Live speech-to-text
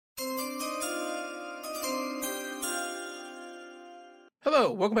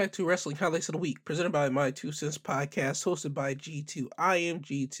Hello, welcome back to Wrestling Highlights of the Week, presented by My Two Cents Podcast, hosted by G2. I am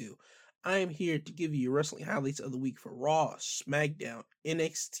G2. I am here to give you your wrestling highlights of the week for Raw, SmackDown,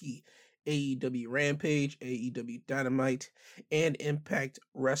 NXT, AEW Rampage, AEW Dynamite, and Impact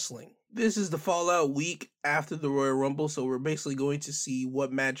Wrestling. This is the Fallout week after the Royal Rumble, so we're basically going to see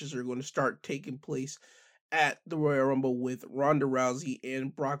what matches are going to start taking place at the Royal Rumble, with Ronda Rousey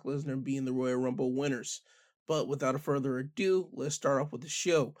and Brock Lesnar being the Royal Rumble winners. But without further ado, let's start off with the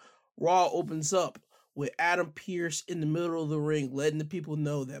show. Raw opens up with Adam Pearce in the middle of the ring, letting the people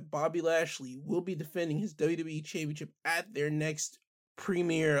know that Bobby Lashley will be defending his WWE Championship at their next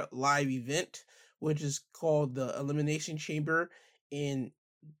premier live event, which is called the Elimination Chamber in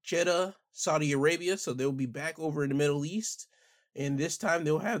Jeddah, Saudi Arabia. So they'll be back over in the Middle East, and this time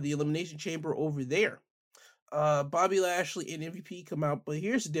they'll have the Elimination Chamber over there. Bobby Lashley and MVP come out, but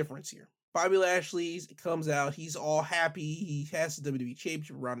here's the difference here. Bobby Lashley comes out, he's all happy, he has the WWE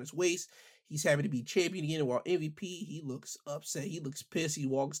Championship around his waist, he's happy to be champion again, while MVP, he looks upset, he looks pissed, he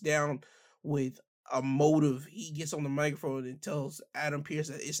walks down with a motive. He gets on the microphone and tells Adam Pearce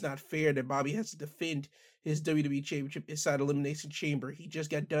that it's not fair that Bobby has to defend his WWE Championship inside Elimination Chamber. He just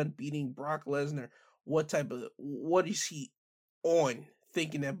got done beating Brock Lesnar. What is he on,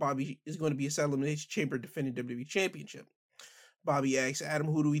 thinking that Bobby is going to be inside Elimination Chamber defending WWE Championship? Bobby asks Adam,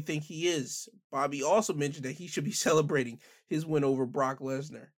 who do we think he is? Bobby also mentioned that he should be celebrating his win over Brock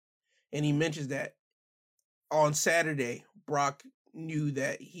Lesnar. And he mentions that on Saturday, Brock knew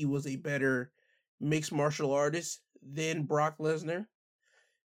that he was a better mixed martial artist than Brock Lesnar.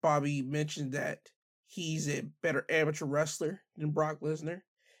 Bobby mentioned that he's a better amateur wrestler than Brock Lesnar,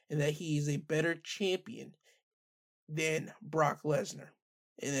 and that he's a better champion than Brock Lesnar.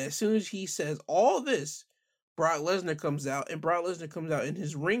 And as soon as he says all this, Brock Lesnar comes out, and Brock Lesnar comes out in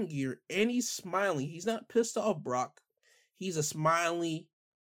his ring gear, and he's smiling. He's not pissed off Brock. He's a smiley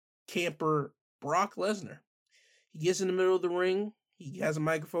camper Brock Lesnar. He gets in the middle of the ring. He has a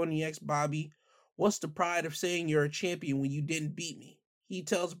microphone, and he asks Bobby, what's the pride of saying you're a champion when you didn't beat me? He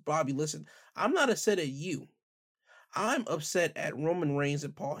tells Bobby, listen, I'm not upset at you. I'm upset at Roman Reigns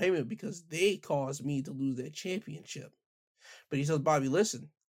and Paul Heyman because they caused me to lose that championship. But he tells Bobby, listen,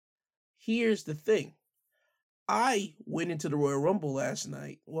 here's the thing. I went into the Royal Rumble last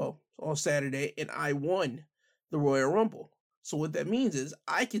night, on Saturday, and I won the Royal Rumble. So what that means is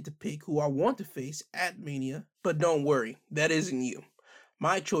I get to pick who I want to face at Mania, but don't worry, that isn't you.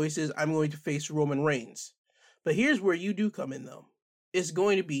 My choice is I'm going to face Roman Reigns. But here's where you do come in, though. It's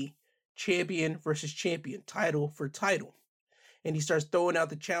going to be champion versus champion, title for title. And he starts throwing out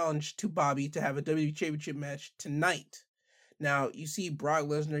the challenge to Bobby to have a WWE Championship match tonight. Now, you see Brock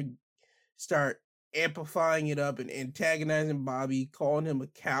Lesnar start amplifying it up and antagonizing Bobby, calling him a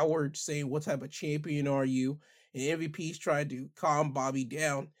coward, saying, what type of champion are you? And MVP's trying to calm Bobby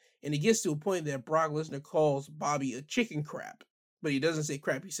down. And it gets to a point that Brock Lesnar calls Bobby a chicken crap. But he doesn't say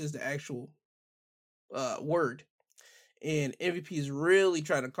crap, he says the actual word. And MVP is really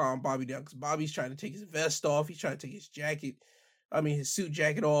trying to calm Bobby down because Bobby's trying to take his vest off. He's trying to take his suit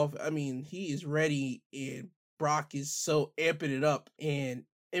jacket off. He is ready, and Brock is so amping it up. And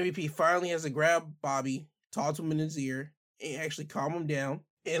MVP finally has to grab Bobby, talk to him in his ear, and actually calm him down,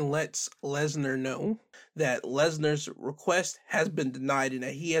 and lets Lesnar know that Lesnar's request has been denied and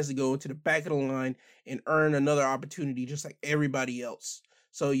that he has to go into the back of the line and earn another opportunity just like everybody else.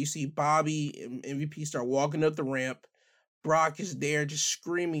 So you see Bobby and MVP start walking up the ramp. Brock is there just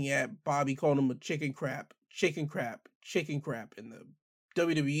screaming at Bobby, calling him a chicken crap, chicken crap, chicken crap, and the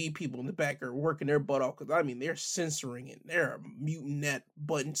WWE people in the back are working their butt off because, they're censoring it. They're muting that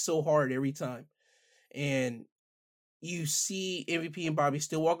button so hard every time. And you see MVP and Bobby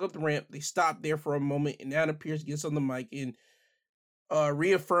still walk up the ramp. They stop there for a moment, and Adam Pearce gets on the mic and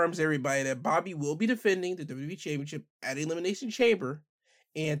reaffirms everybody that Bobby will be defending the WWE Championship at Elimination Chamber.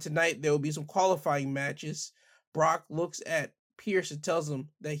 And tonight there will be some qualifying matches. Brock looks at Pearce and tells him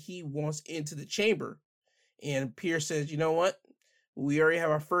that he wants into the chamber. And Pearce says, you know what? We already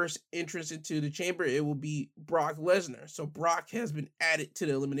have our first entrance into the chamber. It will be Brock Lesnar. So Brock has been added to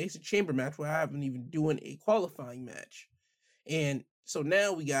the Elimination Chamber match where I haven't even doing a qualifying match. And so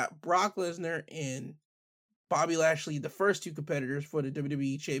now we got Brock Lesnar and Bobby Lashley, the first two competitors for the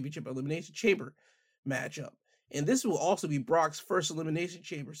WWE Championship Elimination Chamber matchup. And this will also be Brock's first Elimination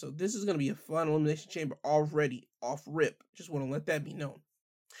Chamber. So this is going to be a fun Elimination Chamber already off rip. Just want to let that be known.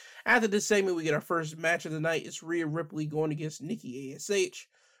 After this segment, we get our first match of the night. It's Rhea Ripley going against Nikki ASH.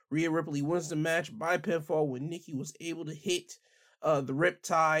 Rhea Ripley wins the match by pinfall when Nikki was able to hit the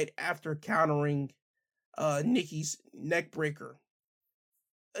Riptide after countering Nikki's neckbreaker.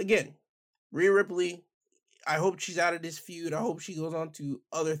 Again, Rhea Ripley I hope she's out of this feud. I hope she goes on to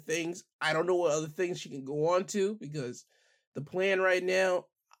other things. I don't know what other things she can go on to because the plan right now,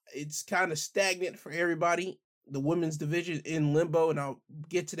 it's kind of stagnant for everybody. The women's division in limbo, and I'll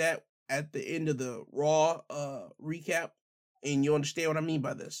get to that at the end of the Raw recap, and you understand what I mean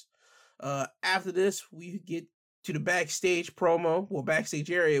by this. After this, we get to the backstage promo. Well, backstage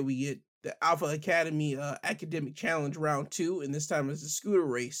area, we get the Alpha Academy Academic Challenge Round 2, and this time it's a scooter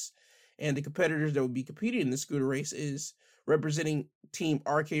race. And the competitors that will be competing in the scooter race is representing Team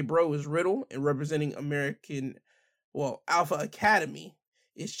RK Bro is Riddle, and representing Alpha Academy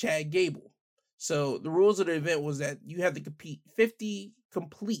is Chad Gable. So the rules of the event was that you have to complete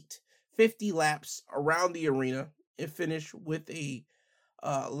 50 laps around the arena and finish with a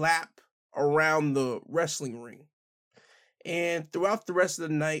lap around the wrestling ring. And throughout the rest of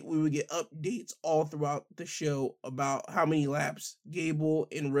the night, we would get updates all throughout the show about how many laps Gable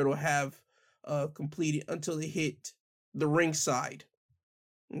and Riddle have completed until they hit the ringside.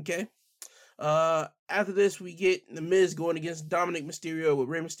 Okay? After this, we get The Miz going against Dominic Mysterio with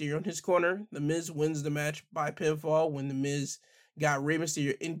Rey Mysterio in his corner. The Miz wins the match by pinfall when The Miz got Rey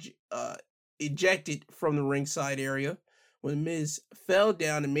Mysterio ejected from the ringside area, when Miz fell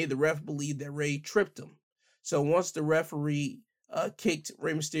down and made the ref believe that Rey tripped him. So once the referee kicked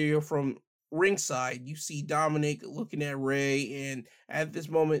Rey Mysterio from ringside, you see Dominic looking at Rey, and at this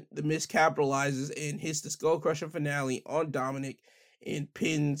moment, The Miz capitalizes and hits the Skull Crusher finale on Dominic and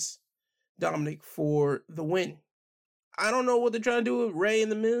pins Dominic for the win. I don't know what they're trying to do with Rey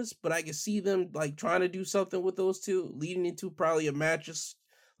and The Miz, but I can see them like trying to do something with those two, leading into probably a match just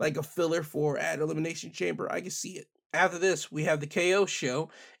like a filler for at Elimination Chamber. I can see it. After this, we have the KO show,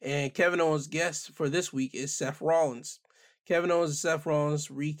 and Kevin Owens' guest for this week is Seth Rollins. Kevin Owens and Seth Rollins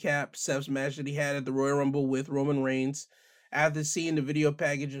recap Seth's match that he had at the Royal Rumble with Roman Reigns. After seeing the video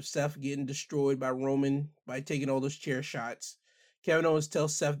package of Seth getting destroyed by Roman by taking all those chair shots, Kevin Owens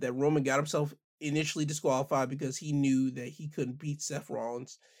tells Seth that Roman got himself initially disqualified because he knew that he couldn't beat Seth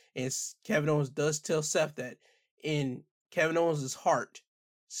Rollins. And Kevin Owens does tell Seth that in Kevin Owens' heart,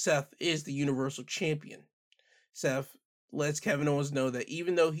 Seth is the Universal Champion. Seth lets Kevin Owens know that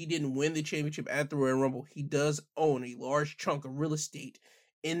even though he didn't win the championship at the Royal Rumble, he does own a large chunk of real estate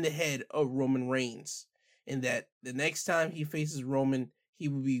in the head of Roman Reigns, and that the next time he faces Roman, he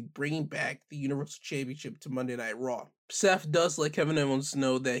will be bringing back the Universal Championship to Monday Night Raw. Seth does let Kevin Owens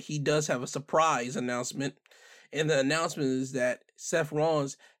know that he does have a surprise announcement, and the announcement is that Seth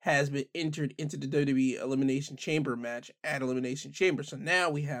Rollins has been entered into the WWE Elimination Chamber match at Elimination Chamber. So now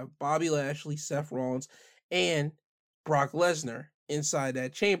we have Bobby Lashley, Seth Rollins, and Brock Lesnar inside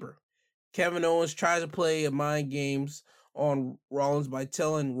that chamber. Kevin Owens tries to play mind games on Rollins by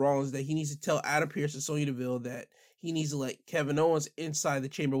telling Rollins that he needs to tell Adam Pearce and Sonya Deville that he needs to let Kevin Owens inside the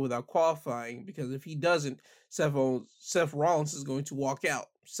chamber without qualifying, because if he doesn't, Seth Rollins is going to walk out.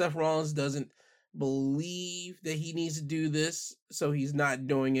 Seth Rollins doesn't believe that he needs to do this, so he's not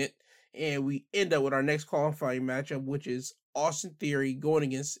doing it. And we end up with our next qualifying matchup, which is Austin Theory going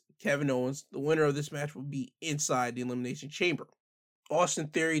against Kevin Owens. The winner of this match will be inside the Elimination Chamber. Austin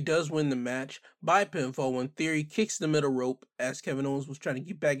Theory does win the match by pinfall when Theory kicks the middle rope as Kevin Owens was trying to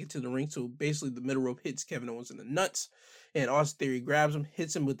get back into the ring. So basically the middle rope hits Kevin Owens in the nuts, and Austin Theory grabs him,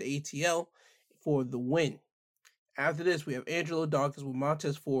 hits him with the ATL for the win. After this, we have Angelo Dawkins with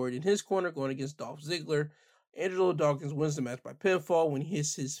Montez Ford in his corner going against Dolph Ziggler. Angelo Dawkins wins the match by pinfall when he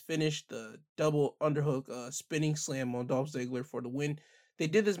hits his finish, the double underhook spinning slam on Dolph Ziggler for the win. They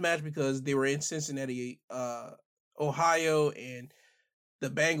did this match because they were in Cincinnati, Ohio, and the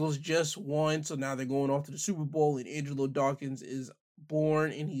Bengals just won, so now they're going off to the Super Bowl, and Angelo Dawkins is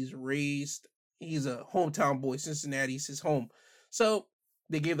born and he's a hometown boy. Cincinnati's his home. So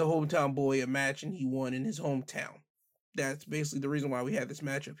they gave the hometown boy a match, and he won in his hometown. That's basically the reason why we had this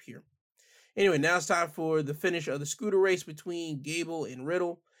matchup here. Anyway, now it's time for the finish of the scooter race between Gable and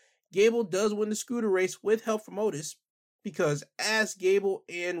Riddle. Gable does win the scooter race with help from Otis, because as Gable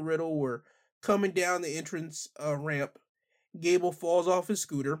and Riddle were coming down the entrance ramp, Gable falls off his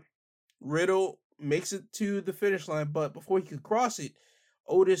scooter. Riddle makes it to the finish line, but before he could cross it,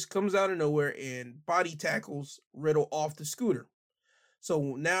 Otis comes out of nowhere and body tackles Riddle off the scooter.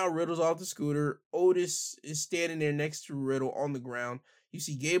 So now Riddle's off the scooter. Otis is standing there next to Riddle on the ground. You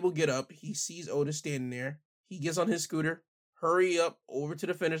see Gable get up. He sees Otis standing there. He gets on his scooter, hurry up over to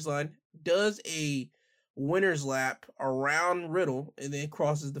the finish line, does a winner's lap around Riddle, and then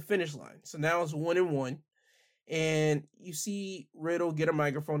crosses the finish line. So now it's 1-1. And you see Riddle get a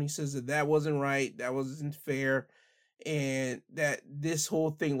microphone. He says that wasn't right, that wasn't fair, and that this whole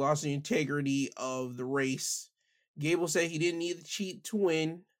thing lost the integrity of the race. Gable said he didn't need to cheat to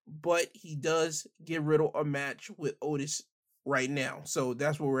win, but he does give Riddle a match with Otis right now. So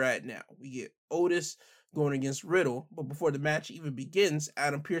that's where we're at now. We get Otis going against Riddle, but before the match even begins,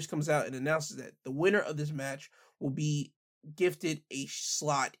 Adam Pearce comes out and announces that the winner of this match will be gifted a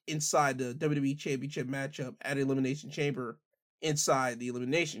slot inside the WWE Championship matchup at Elimination Chamber inside the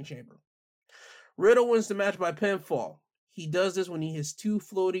Elimination Chamber. Riddle wins the match by pinfall. He does this when he hits two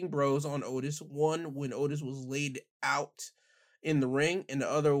floating bros on Otis, one when Otis was laid out in the ring, and the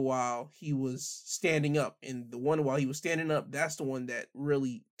other while he was standing up. And the one while he was standing up, that's the one that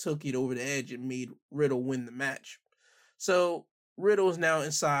really took it over the edge and made Riddle win the match. So Riddle is now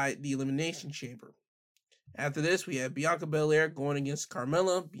inside the Elimination Chamber. After this, we have Bianca Belair going against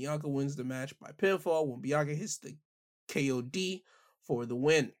Carmella. Bianca wins the match by pinfall when Bianca hits the KOD for the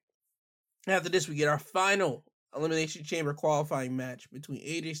win. After this, we get our final Elimination Chamber qualifying match between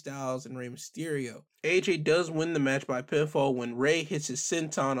AJ Styles and Rey Mysterio. AJ does win the match by pinfall when Rey hits his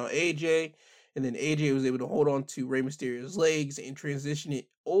senton on AJ, and then AJ was able to hold on to Rey Mysterio's legs and transition it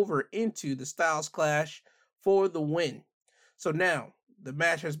over into the Styles Clash for the win. So now, the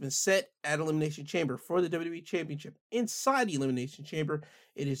match has been set at Elimination Chamber for the WWE Championship. Inside the Elimination Chamber,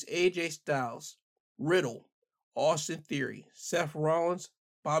 it is AJ Styles, Riddle, Austin Theory, Seth Rollins,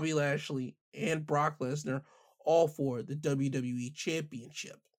 Bobby Lashley, and Brock Lesnar, all for the WWE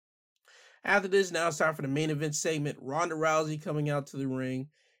Championship. After this, now it's time for the main event segment. Ronda Rousey coming out to the ring,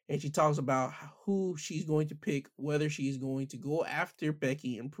 and she talks about who she's going to pick, whether she's going to go after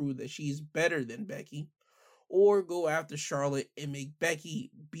Becky and prove that she's better than Becky, or go after Charlotte and make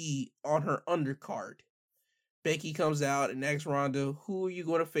Becky be on her undercard. Becky comes out and asks Ronda, who are you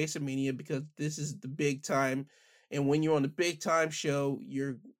going to face at Mania, because this is the big time, and when you're on the big time show,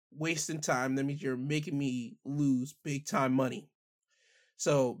 you're wasting time. That means you're making me lose big time money.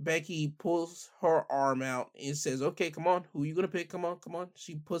 So Becky pulls her arm out and says, okay, come on, who are you going to pick? Come on.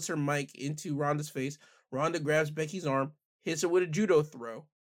 She puts her mic into Ronda's face. Ronda grabs Becky's arm, hits her with a judo throw,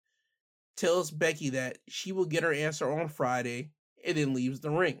 tells Becky that she will get her answer on Friday, and then leaves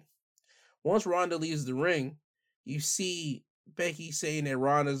the ring. Once Ronda leaves the ring, you see Becky saying that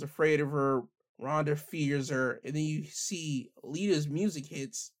Ronda's afraid of her, Ronda fears her, and then you see Lita's music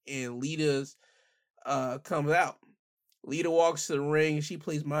hits, and Lita's comes out. Lita walks to the ring, and she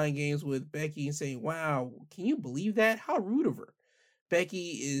plays mind games with Becky and saying, wow, can you believe that? How rude of her.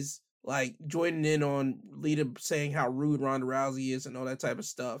 Becky is like joining in on Lita saying how rude Ronda Rousey is and all that type of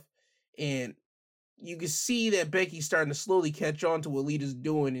stuff. And you can see that Becky's starting to slowly catch on to what Lita's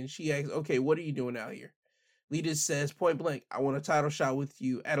doing, and she asks, okay, what are you doing out here? Lita says, point blank, I want a title shot with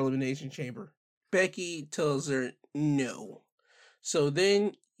you at Elimination Chamber. Becky tells her no. So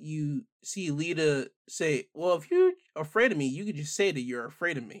then you see Lita say, well, if you're afraid of me, you could just say that you're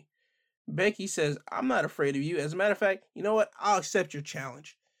afraid of me. Becky says, I'm not afraid of you. As a matter of fact, you know what? I'll accept your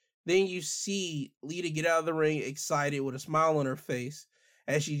challenge. Then you see Lita get out of the ring excited with a smile on her face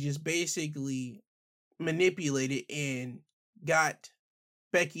as she just basically manipulated and got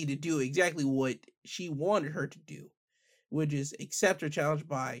Becky to do exactly what she wanted her to do, which is accept her challenge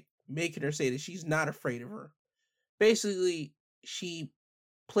by making her say that she's not afraid of her. Basically, she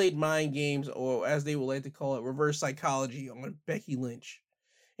played mind games, or as they would like to call it, reverse psychology on Becky Lynch.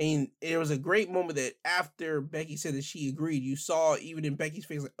 And it was a great moment that after Becky said that she agreed, you saw even in Becky's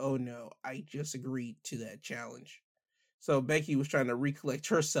face, like, oh no, I just agreed to that challenge. So Becky was trying to recollect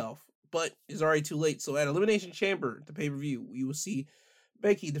herself, but it's already too late. So at Elimination Chamber, the pay-per-view, we will see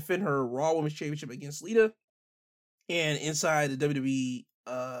Becky defend her Raw Women's Championship against Lita. And inside the WWE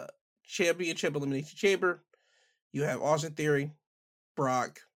Championship Elimination Chamber, you have Austin Theory,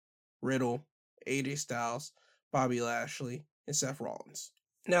 Brock, Riddle, AJ Styles, Bobby Lashley, and Seth Rollins.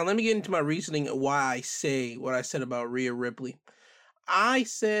 Now, let me get into my reasoning of why I say what I said about Rhea Ripley. I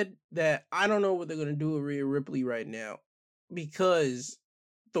said that I don't know what they're going to do with Rhea Ripley right now, because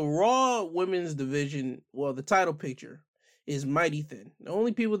the Raw Women's Division, well, the title picture is mighty thin. The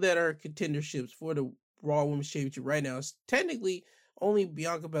only people that are contenderships for the Raw Women's Championship right now is technically only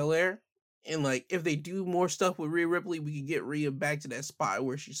Bianca Belair. And like, if they do more stuff with Rhea Ripley, we can get Rhea back to that spot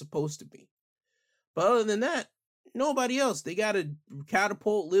where she's supposed to be. But other than that, nobody else. They got to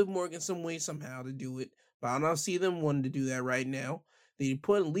catapult Liv Morgan some way somehow to do it. But I don't see them wanting to do that right now. They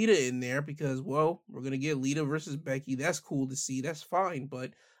put Lita in there because, well, we're going to get Lita versus Becky. That's cool to see. That's fine.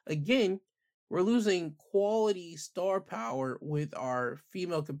 But again, we're losing quality star power with our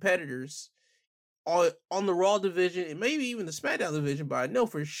female competitors on the Raw division and maybe even the SmackDown division, but I know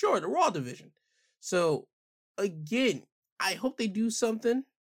for sure the Raw division. So again, I hope they do something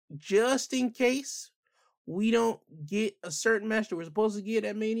just in case we don't get a certain match that we're supposed to get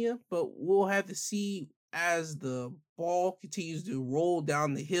at Mania, but we'll have to see as the ball continues to roll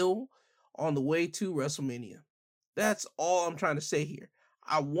down the hill on the way to WrestleMania. That's all I'm trying to say here.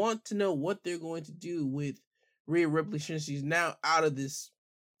 I want to know what they're going to do with Rhea Ripley since she's now out of this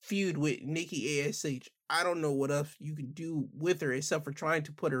feud with Nikki ASH. I don't know what else you can do with her except for trying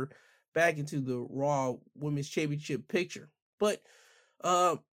to put her back into the Raw Women's Championship picture. But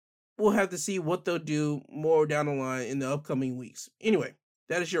we'll have to see what they'll do more down the line in the upcoming weeks. Anyway,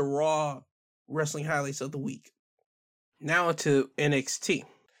 that is your Raw wrestling highlights of the week. Now to NXT.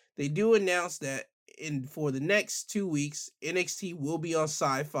 They do announce that for the next 2 weeks, NXT will be on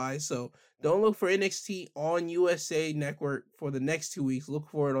Sci-Fi. So don't look for NXT on USA Network for the next 2 weeks. Look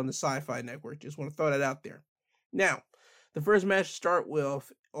for it on the Sci-Fi Network. Just want to throw that out there. Now, the first match to start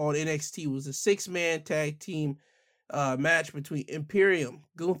with on NXT was a 6-man tag team match between Imperium,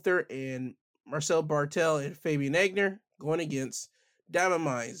 Gunther, and Marcel Bartel and Fabian Egner going against Diamond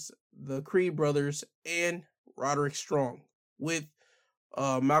Mines, the Creed brothers, and Roderick Strong with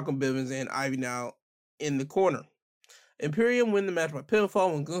Malcolm Bivens and Ivy Now in the corner. Imperium win the match by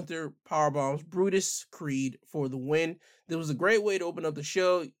pinfall when Gunther powerbombs Brutus Creed for the win. This was a great way to open up the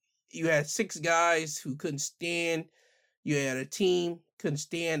show. You had 6 guys who couldn't stand. You had a team couldn't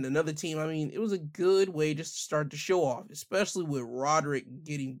stand another team. I mean, it was a good way just to start the show off, especially with Roderick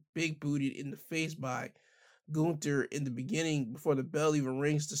getting big booted in the face by Gunther in the beginning before the bell even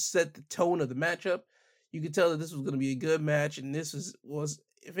rings to set the tone of the matchup. You could tell that this was going to be a good match, and this was,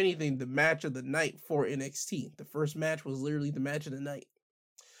 if anything, the match of the night for NXT. The first match was literally the match of the night.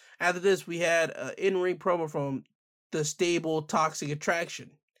 After this, we had an in-ring promo from the stable Toxic Attraction.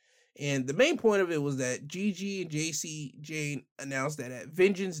 And the main point of it was that Gigi and Jacy Jayne announced that at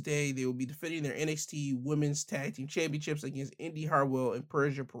Vengeance Day, they will be defending their NXT Women's Tag Team Championships against Indi Hartwell and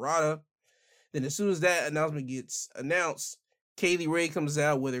Persia Pirotta. Then as soon as that announcement gets announced, Kaylee Ray comes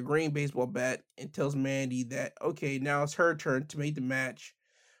out with her green baseball bat and tells Mandy that, okay, now it's her turn to make the match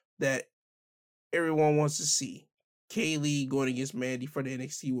that everyone wants to see. Kaylee going against Mandy for the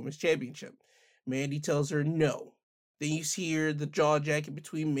NXT Women's Championship. Mandy tells her no. Then you hear the jaw jacking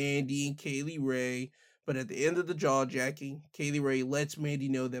between Mandy and Kaylee Ray. But at the end of the jaw jacking, Kaylee Ray lets Mandy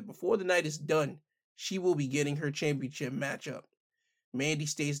know that before the night is done, she will be getting her championship matchup. Mandy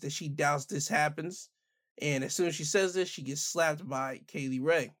states that she doubts this happens. And as soon as she says this, she gets slapped by Kaylee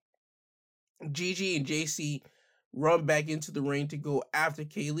Ray. Gigi and Jacy run back into the ring to go after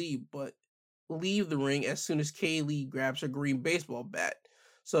Kaylee, but leave the ring as soon as Kaylee grabs her green baseball bat.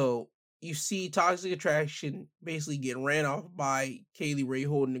 So you see Toxic Attraction basically get ran off by Kaylee Ray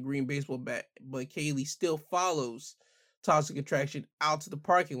holding the green baseball bat, but Kaylee still follows Toxic Attraction out to the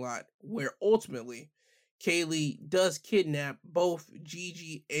parking lot, where ultimately Kaylee does kidnap both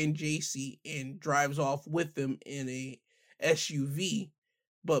Gigi and Jacy and drives off with them in a SUV.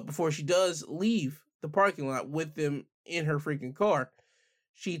 But before she does leave the parking lot with them in her freaking car,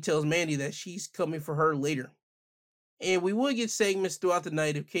 she tells Mandy that she's coming for her later. And we would get segments throughout the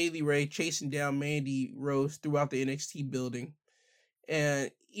night of Kaylee Ray chasing down Mandy Rose throughout the NXT building.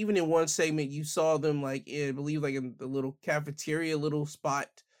 And even in one segment, you saw them I believe in the little cafeteria little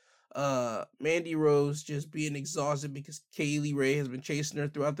spot. Mandy Rose just being exhausted because Kaylee Ray has been chasing her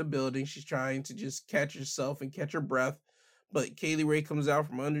throughout the building. She's trying to just catch herself and catch her breath. But Kaylee Ray comes out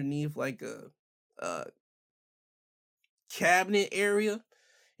from underneath a cabinet area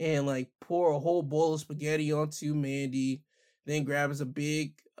and pour a whole bowl of spaghetti onto Mandy, then grabs a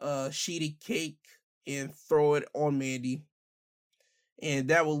big sheet of cake and throw it on Mandy. And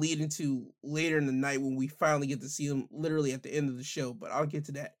that will lead into later in the night when we finally get to see them literally at the end of the show. But I'll get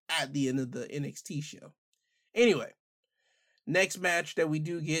to that at the end of the NXT show. Anyway, next match that we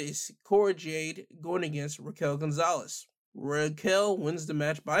do get is Cora Jade going against Raquel Gonzalez. Raquel wins the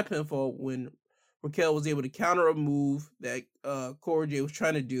match by pinfall when Raquel was able to counter a move that Cora Jade was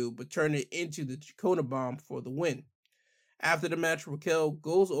trying to do, but turn it into the Chakona Bomb for the win. After the match, Raquel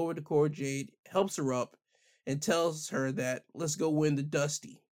goes over to Cora Jade, helps her up, and tells her that let's go win the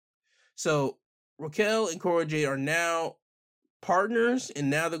Dusty. So Raquel and Cora Jade are now partners,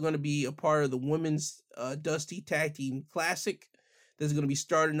 and now they're going to be a part of the Women's Dusty Tag Team Classic that's going to be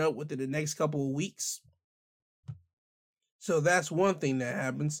starting up within the next couple of weeks. So that's one thing that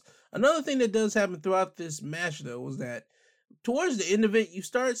happens. Another thing that does happen throughout this match, though, was that towards the end of it, you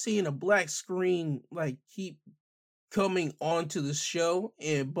start seeing a black screen keep coming onto the show,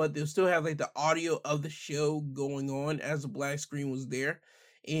 but they'll still have the audio of the show going on as the black screen was there.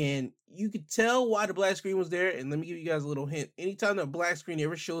 And you could tell why the black screen was there. And let me give you guys a little hint. Anytime the black screen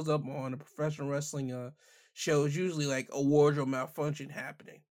ever shows up on a professional wrestling show, it's usually a wardrobe malfunction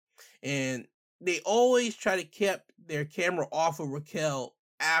happening. And they always try to keep their camera off of Raquel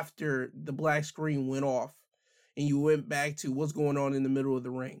after the black screen went off and you went back to what's going on in the middle of the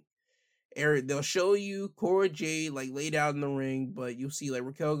ring. Eric, they'll show you Cora Jade like laid out in the ring, but you'll see like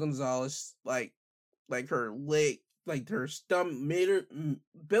Raquel Gonzalez like her leg, like her stomach, made her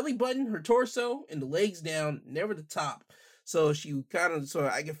belly button, her torso, and the legs down, never the top. So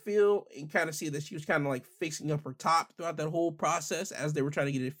I could feel and kind of see that she was kind of like fixing up her top throughout that whole process as they were trying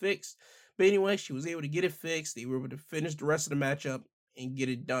to get it fixed. But anyway, she was able to get it fixed. They were able to finish the rest of the matchup and get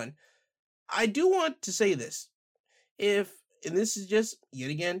it done. I do want to say this. And this is just, yet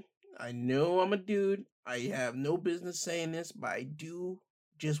again, I know I'm a dude. I have no business saying this, but I do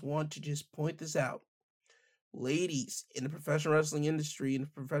just want to just point this out. Ladies in the professional wrestling industry, in the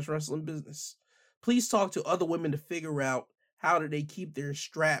professional wrestling business, please talk to other women to figure out how do they keep their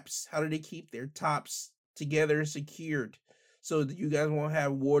straps, how do they keep their tops together and secured so that you guys won't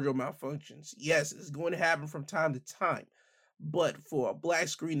have wardrobe malfunctions. Yes, it's going to happen from time to time, but for a black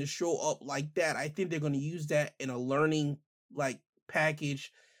screen to show up like that, I think they're going to use that in a learning like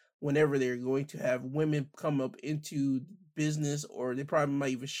package whenever they're going to have women come up into business, or they probably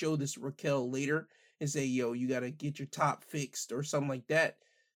might even show this Raquel later and say, yo, you got to get your top fixed or something like that.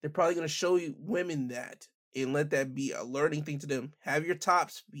 They're probably going to show you women that and let that be a learning thing to them. Have your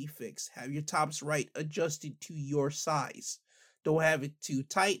tops be fixed. Have your tops right, adjusted to your size. Don't have it too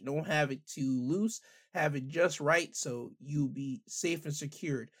tight. Don't have it too loose. Have it just right so you be safe and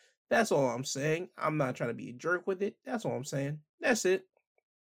secured. That's all I'm saying. I'm not trying to be a jerk with it. That's all I'm saying. That's it.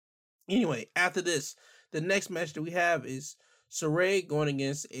 Anyway, after this, the next match that we have is Sarray going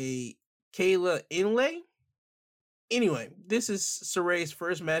against a Kayla Inlay. Anyway, this is Sarray's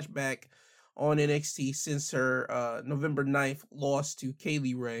first match back on NXT since her November 9th loss to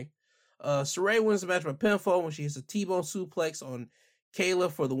Kaylee Ray. Sarray wins the match by pinfall when she hits a T-bone suplex on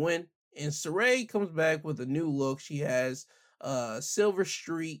Kayla for the win. And Sarray comes back with a new look. She has a silver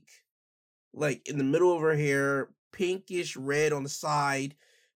streak like in the middle of her hair, pinkish red on the side,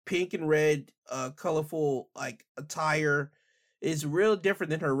 pink and red colorful like attire. It's real different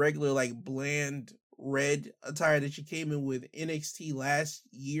than her regular like bland red attire that she came in with NXT last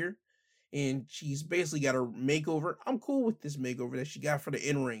year. And she's basically got a makeover. I'm cool with this makeover that she got for the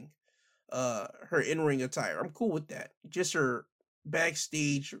in-ring. Her in-ring attire. I'm cool with that. Just her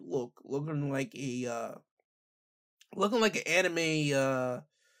backstage look, looking like an anime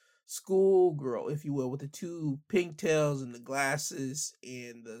schoolgirl, if you will, with the two pigtails and the glasses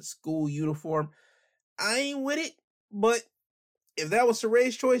and the school uniform. I ain't with it, but if that was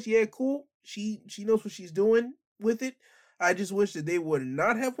Sarray's choice, yeah, cool. She knows what she's doing with it. I just wish that they would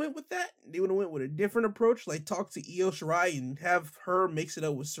not have went with that. They would have went with a different approach, like talk to Io Shirai and have her mix it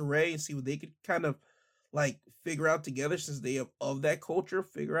up with Sarray and see what they could kind of like figure out together, since they are of that culture,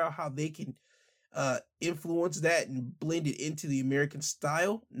 figure out how they can influence that and blend it into the American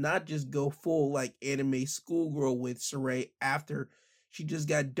style, not just go full like anime schoolgirl with Sarray after she just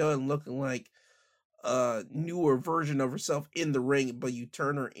got done looking like a newer version of herself in the ring, but you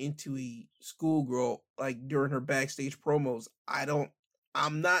turn her into a schoolgirl like during her backstage promos.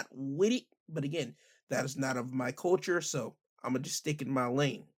 I'm not with it, but again, that is not of my culture, so I'm gonna just stick in my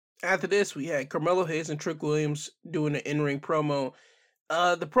lane. After this, we had Carmelo Hayes and Trick Williams doing an in-ring promo.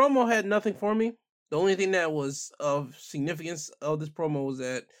 The promo had nothing for me. The only thing that was of significance of this promo was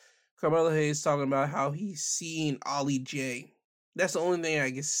that Carmelo Hayes talking about how he's seen Ollie J. That's the only thing I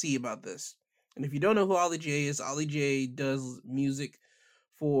can see about this. And if you don't know who Ollie J is, Ollie J does music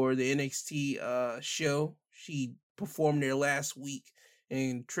for the NXT show. She performed there last week,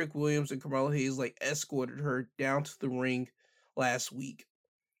 and Trick Williams and Carmelo Hayes like escorted her down to the ring last week.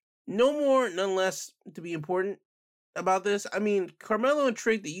 No more, none less to be important about this. I mean, Carmelo and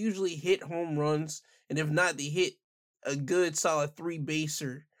Trick, they usually hit home runs, and if not, they hit a good solid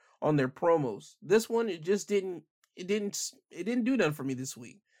 3-baser on their promos. This one, it didn't do nothing for me this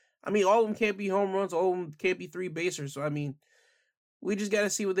week. I mean, all of them can't be home runs, all of them can't be 3-basers. So I mean, we just got to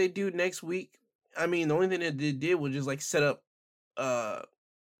see what they do next week. I mean, the only thing that they did was just like set up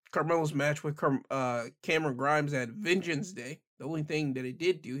Carmelo's match with Cameron Grimes at Vengeance Day. The only thing that it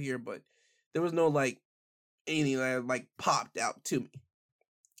did do here, but there was no like anything that like popped out to me.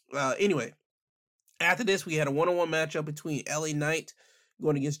 Anyway, after this, we had a one-on-one matchup between LA Knight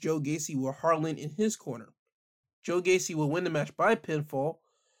going against Joe Gacy with Harlan in his corner. Joe Gacy will win the match by pinfall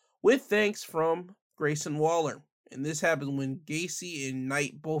with thanks from Grayson Waller. And this happens when Gacy and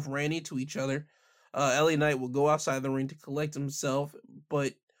Knight both ran into each other. LA Knight will go outside the ring to collect himself,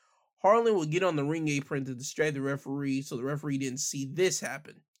 but Harlan will get on the ring apron to distract the referee so the referee didn't see this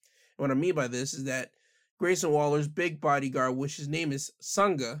happen. And what I mean by this is that Grayson Waller's big bodyguard, which his name is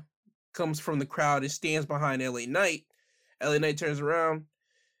Sangha, comes from the crowd and stands behind LA Knight. LA Knight turns around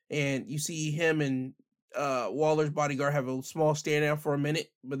And you see him and Waller's bodyguard have a small standout for a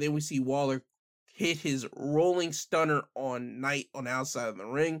minute, but then we see Waller hit his rolling stunner on Knight on the outside of the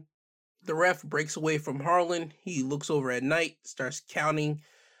ring. The ref breaks away from Harlan. He looks over at Knight, starts counting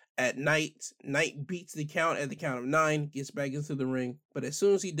at Knight. Knight beats the count at the count of 9, gets back into the ring, but as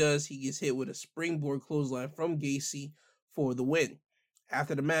soon as he does, he gets hit with a springboard clothesline from Gacy for the win.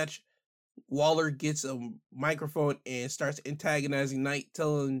 After the match, Waller gets a microphone and starts antagonizing Knight,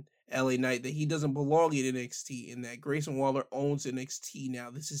 telling LA Knight that he doesn't belong in NXT and that Grayson Waller owns NXT now.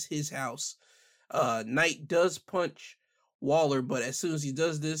 This is his house. Knight does punch Waller, but as soon as he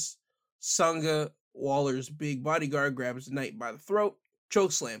does this, Sanga, Waller's big bodyguard, grabs Knight by the throat,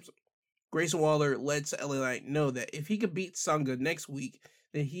 choke slams him. Grayson Waller lets LA Knight know that if he could beat Sanga next week,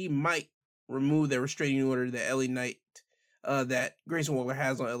 then he might remove the restraining order that LA Knight, that Grayson Waller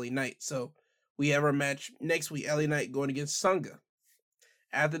has on LA Knight. So we have our match next week, LA Knight going against Sanga.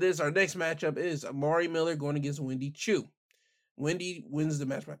 After this, our next matchup is Amari Miller going against Wendy Choo. Wendy wins the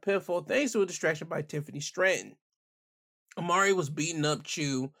match by pinfall thanks to a distraction by Tiffany Stratton. Amari was beating up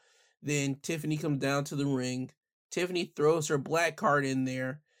Choo. Then Tiffany comes down to the ring. Tiffany throws her black card in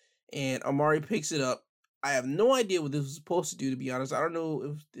there, and Amari picks it up. I have no idea what this was supposed to do, to be honest. I don't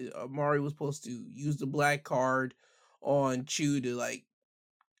know if Amari was supposed to use the black card on Choo to, like,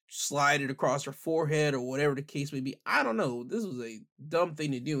 slide it across her forehead or whatever the case may be. I don't know. This was a dumb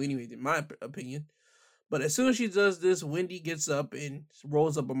thing to do anyway, in my opinion. But as soon as she does this, Wendy gets up and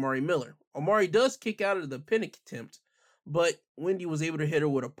rolls up Amari Miller. Amari does kick out of the pin attempt, but Wendy was able to hit her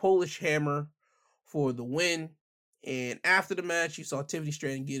with a Polish hammer for the win. And after the match, you saw Tiffany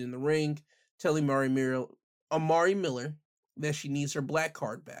Stratton get in the ring, telling Amari Miller that she needs her black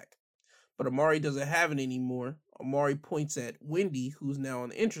card back. But Amari doesn't have it anymore. Amari points at Wendy, who's now on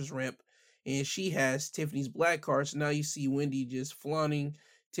the entrance ramp, and she has Tiffany's black card. So now you see Wendy just flaunting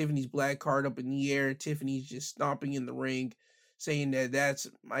Tiffany's black card up in the air. Tiffany's just stomping in the ring, saying that that's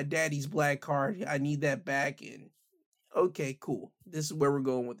my daddy's black card. I need that back. And okay, cool. This is where we're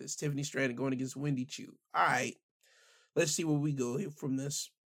going with this. Tiffany Stratton going against Wendy Choo. All right, let's see where we go here from this.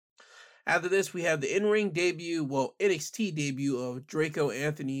 After this, we have the in-ring debut, NXT debut of Draco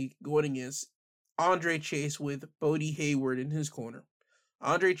Anthony going against Andre Chase with Bodie Hayward in his corner.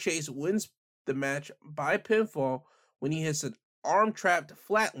 Andre Chase wins the match by pinfall when he hits an arm-trapped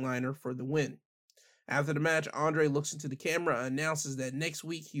flatliner for the win. After the match, Andre looks into the camera and announces that next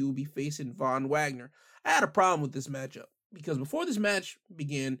week he will be facing Von Wagner. I had a problem with this matchup because before this match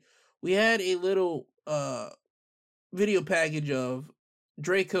began, we had a little video package of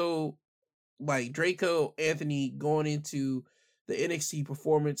Draco Anthony going into the NXT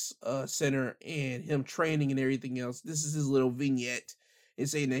Performance Center and him training and everything else. This is his little vignette and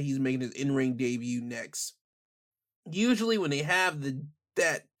saying that he's making his in-ring debut next. Usually when they have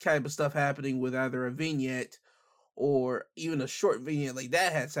that kind of stuff happening with either a vignette or even a short vignette like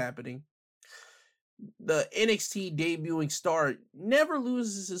that has happening, the NXT debuting star never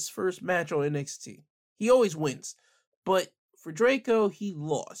loses his first match on NXT. He always wins. But for Draco, he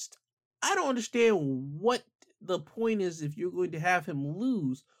lost. I don't understand what the point is if you're going to have him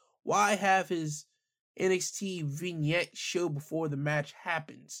lose. Why have his NXT vignette show before the match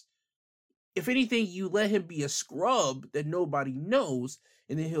happens? If anything, you let him be a scrub that nobody knows,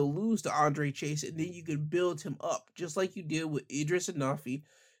 and then he'll lose to Andre Chase, and then you can build him up, just like you did with Idris Anafi,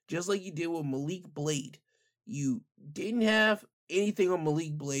 just like you did with Malik Blade. You didn't have anything on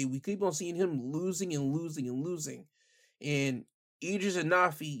Malik Blade. We keep on seeing him losing and losing and losing. And Idris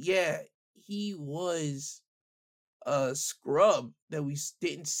Anafi, yeah, he was a scrub that we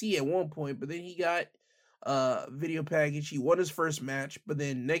didn't see at one point, but then he got video package. He won his first match, but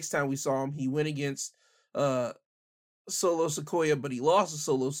then next time we saw him, he went against Solo Sikoa, but he lost to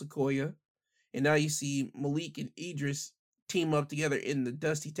Solo Sikoa. And now you see Malik and Idris team up together in the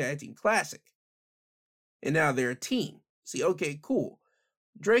Dusty Tag Team Classic. And now they're a team. See, okay, cool.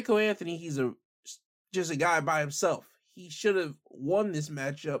 Draco Anthony, he's just a guy by himself. He should have won this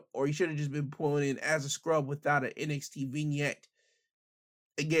matchup, or he should have just been pulling in as a scrub without an NXT vignette.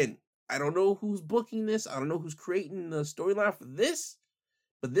 Again, I don't know who's booking this. I don't know who's creating the storyline for this,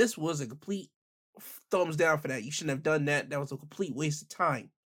 but this was a complete thumbs down for that. You shouldn't have done that. That was a complete waste of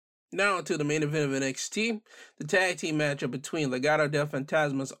time. Now to the main event of NXT, the tag team matchup between Legado del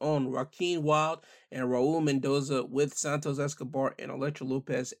Fantasma's own Joaquin Wilde and Raul Mendoza with Santos Escobar and Elektra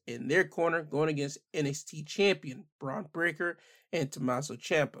Lopez in their corner going against NXT champion Bron Breakker and Tommaso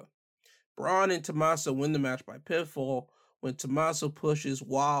Ciampa. Bron and Tommaso win the match by pinfall when Tommaso pushes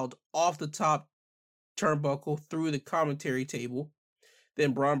Wilde off the top turnbuckle through the commentary table.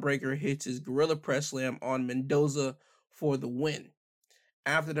 Then Bron Breakker hits his Gorilla Press Slam on Mendoza for the win.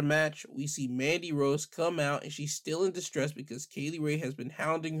 After the match, we see Mandy Rose come out and she's still in distress because Kaylee Ray has been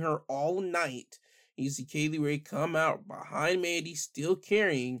hounding her all night. You see Kaylee Ray come out behind Mandy, still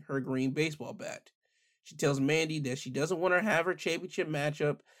carrying her green baseball bat. She tells Mandy that she doesn't want to have her championship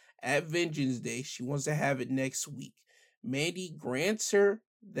matchup at Vengeance Day. She wants to have it next week. Mandy grants her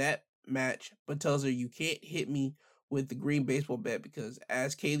that match, but tells her, "You can't hit me with the green baseball bat," because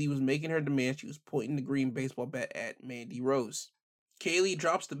as Kaylee was making her demand, she was pointing the green baseball bat at Mandy Rose. Kaylee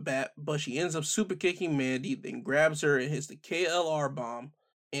drops the bat, but she ends up super kicking Mandy, then grabs her and hits the KLR bomb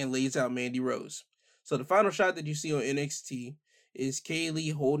and lays out Mandy Rose. So the final shot that you see on NXT is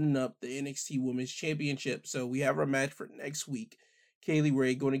Kaylee holding up the NXT Women's Championship. So we have our match for next week. Kaylee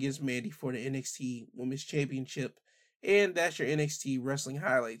Ray going against Mandy for the NXT Women's Championship. And that's your NXT wrestling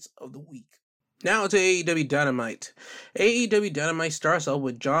highlights of the week. Now to AEW Dynamite. AEW Dynamite starts off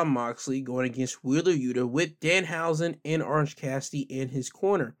with Jon Moxley going against Wheeler Yuta with Danhausen and Orange Cassidy in his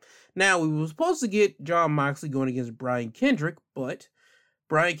corner. Now, we were supposed to get Jon Moxley going against Brian Kendrick, but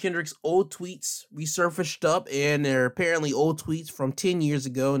Brian Kendrick's old tweets resurfaced up, and they're apparently old tweets from 10 years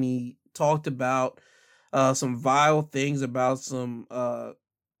ago, and he talked about some vile things about some, I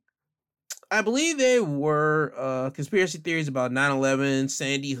believe they were conspiracy theories about 9/11,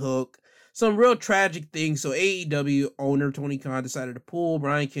 Sandy Hook, some real tragic things. So AEW owner Tony Khan decided to pull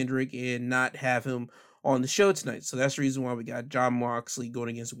Brian Kendrick and not have him on the show tonight. So that's the reason why we got Jon Moxley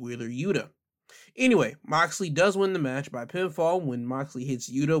going against Wheeler Yuta. Anyway, Moxley does win the match by pinfall when Moxley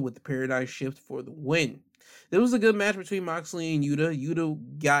hits Yuta with the Paradigm Shift for the win. This was a good match between Moxley and Yuta. Yuta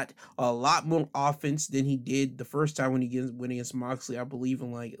got a lot more offense than he did the first time when he went against Moxley, I believe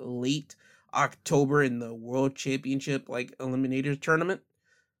in like late October in the World Championship like Eliminator tournament.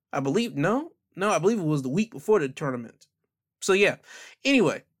 I believe I believe it was the week before the tournament. So yeah.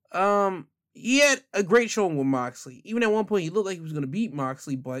 Anyway, he had a great showing with Moxley. Even at one point, he looked like he was going to beat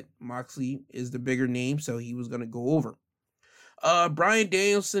Moxley, but Moxley is the bigger name, so he was going to go over. Bryan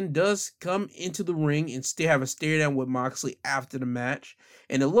Danielson does come into the ring and still have a stare down with Moxley after the match.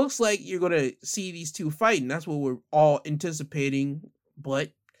 And it looks like you're going to see these two fighting. That's what we're all anticipating.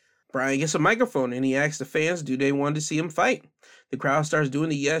 But Bryan gets a microphone and he asks the fans, do they want to see him fight? The crowd starts doing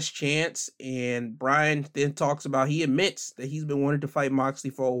the yes chants, and Bryan then talks about, he admits that he's been wanting to fight Moxley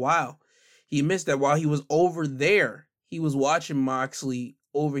for a while. He admits that while he was over there, he was watching Moxley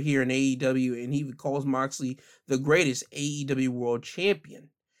over here in AEW, and he even calls Moxley the greatest AEW world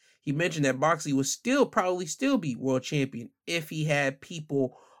champion. He mentioned that Moxley would probably still be world champion if he had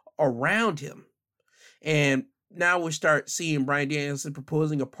people around him. And now we start seeing Bryan Danielson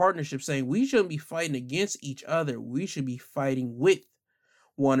proposing a partnership, saying we shouldn't be fighting against each other. We should be fighting with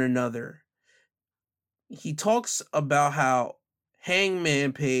one another. He talks about how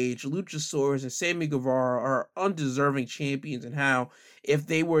Hangman Page, Luchasaurus, and Sammy Guevara are undeserving champions, and how if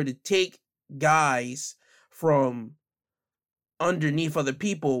they were to take guys from underneath other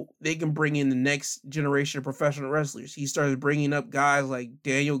people, they can bring in the next generation of professional wrestlers. He started bringing up guys like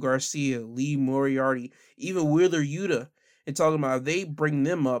Daniel Garcia, Lee Moriarty, even Wheeler Yuta, and talking about if they bring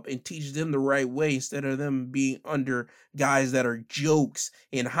them up and teach them the right way instead of them being under guys that are jokes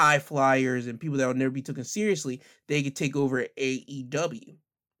and high flyers and people that will never be taken seriously, they could take over at AEW.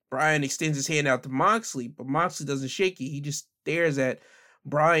 Bryan extends his hand out to Moxley, but Moxley doesn't shake it. He just stares at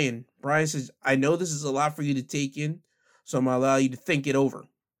Bryan. Bryan says, I know this is a lot for you to take in, so I'm going to allow you to think it over.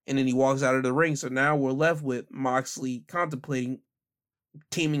 And then he walks out of the ring. So now we're left with Moxley contemplating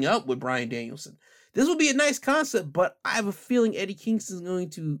teaming up with Bryan Danielson. This would be a nice concept, but I have a feeling Eddie Kingston is going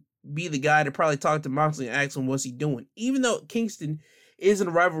to be the guy to probably talk to Moxley and ask him what's he doing. Even though Kingston is in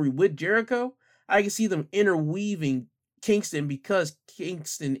a rivalry with Jericho, I can see them interweaving Kingston because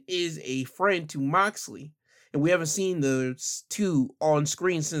Kingston is a friend to Moxley. And we haven't seen the two on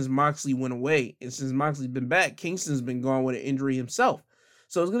screen since Moxley went away. And since Moxley's been back, Kingston's been gone with an injury himself.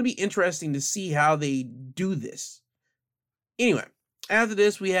 So it's going to be interesting to see how they do this. Anyway, after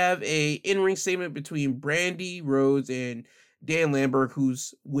this, we have a in-ring segment between Brandi Rhodes and Dan Lambert,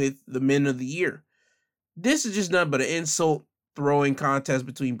 who's with the Men of the Year. This is just nothing but an insult throwing contest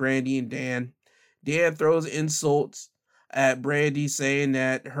between Brandi and Dan. Dan throws insults at Brandi, saying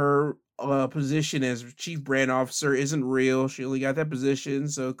that her position as chief brand officer isn't real. She only got that position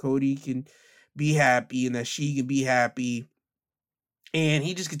so Cody can be happy and that she can be happy. And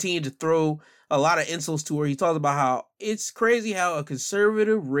he just continued to throw a lot of insults to her. He talks about how it's crazy how a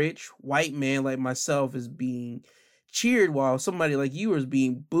conservative, rich, white man like myself is being cheered while somebody like you is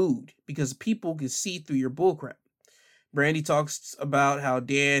being booed because people can see through your bullcrap. Brandi talks about how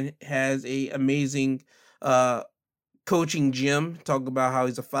Dan has a amazing coaching gym. Talk about how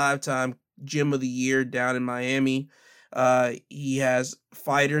he's a 5-time gym of the year down in Miami. He has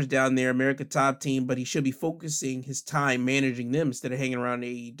fighters down there, America Top Team, but he should be focusing his time managing them instead of hanging around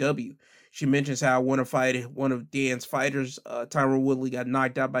AEW. She mentions how one of Dan's fighters, Tyron Woodley, got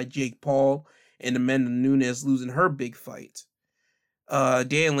knocked out by Jake Paul, and Amanda Nunes losing her big fight.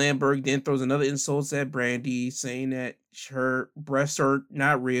 Dan Lambert then throws another insult at Brandy, saying that her breasts are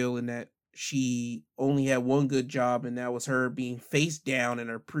not real and that she only had one good job, and that was her being face down in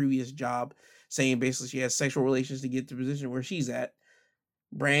her previous job, saying basically she has sexual relations to get to the position where she's at.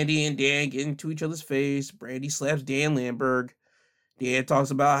 Brandy and Dan get into each other's face. Brandy slaps Dan Lambert. Dan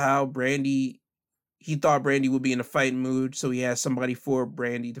talks about how he thought Brandy would be in a fighting mood, so he asked somebody for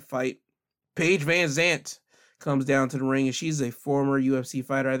Brandy to fight. Paige Van Zant comes down to the ring, and she's a former UFC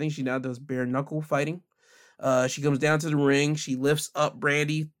fighter. I think she now does bare knuckle fighting. She comes down to the ring. She lifts up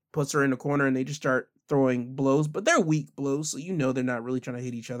Brandy, puts her in the corner, and they just start throwing blows, but they're weak blows, so you know they're not really trying to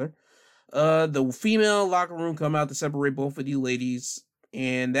hit each other. The female locker room come out to separate both of you ladies,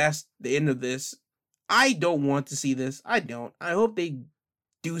 and that's the end of this. I don't want to see this. I don't. I hope they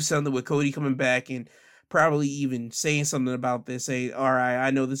do something with Cody coming back and probably even saying something about this. Say, all right,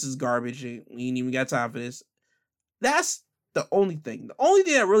 I know this is garbage. We ain't even got time for this. That's the only thing. The only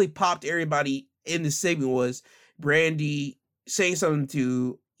thing that really popped everybody in this segment was Brandy saying something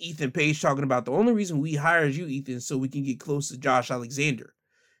to Ethan Page, talking about the only reason we hired you, Ethan, so we can get close to Josh Alexander.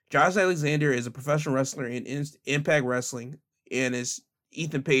 Josh Alexander is a professional wrestler in Impact Wrestling and is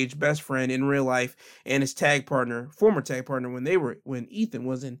Ethan Page's best friend in real life and his former tag partner when Ethan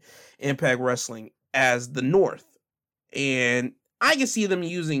was in Impact Wrestling as the North. And I can see them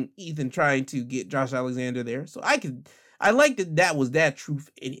using Ethan trying to get Josh Alexander there. So I like that was that truth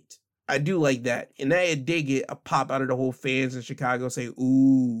in it. I do like that. And that it did get a pop out of the whole fans in Chicago say,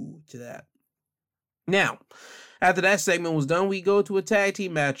 ooh, to that. Now, after that segment was done, we go to a tag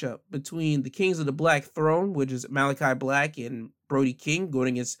team matchup between the Kings of the Black Throne, which is Malachi Black and Brody King, going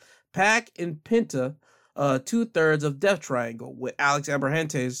against Pac and Penta, 2/3 of Death Triangle, with Alex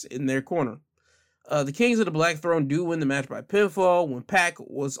Abrahantes in their corner. The Kings of the Black Throne do win the match by pinfall when Pac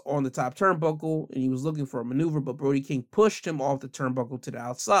was on the top turnbuckle and he was looking for a maneuver, but Brody King pushed him off the turnbuckle to the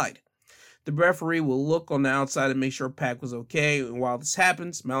outside. The referee will look on the outside and make sure Pac was okay, and while this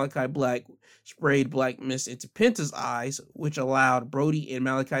happens, Malachi Black sprayed black mist into Penta's eyes, which allowed Brody and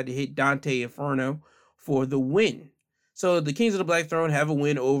Malachi to hit Dante Inferno for the win. So the Kings of the Black Throne have a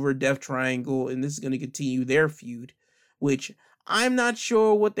win over Death Triangle, and this is going to continue their feud, which I'm not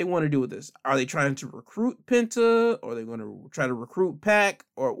sure what they want to do with this. Are they trying to recruit Penta, or are they going to try to recruit Pac,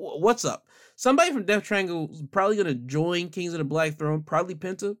 or what's up? Somebody from Death Triangle is probably going to join Kings of the Black Throne, probably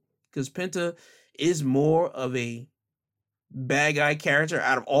Penta, because Penta is more of a bad guy character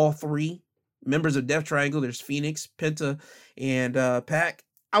out of all three members of Death Triangle. There's Phoenix, Penta, and Pac.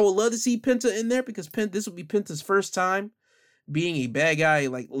 I would love to see Penta in there because this would be Penta's first time being a bad guy,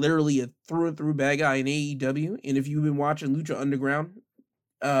 like literally a through and through bad guy in AEW. And if you've been watching Lucha Underground,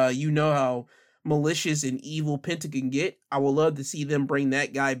 you know how malicious and evil Penta can get. I would love to see them bring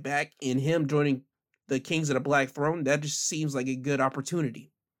that guy back and him joining the Kings of the Black Throne. That just seems like a good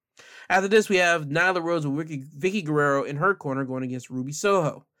opportunity. After this, we have Nyla Rose with Vicky Guerrero in her corner going against Ruby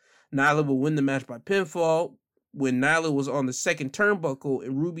Soho. Nyla will win the match by pinfall when Nyla was on the second turnbuckle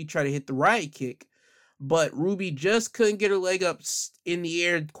and Ruby tried to hit the riot kick, but Ruby just couldn't get her leg up in the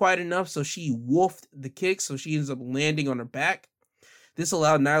air quite enough, so she wolfed the kick, so she ends up landing on her back. This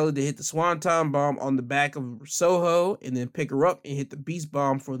allowed Nyla to hit the Swanton Bomb on the back of Soho and then pick her up and hit the Beast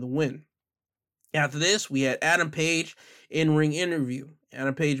Bomb for the win. After this, we had Adam Page in-ring interview.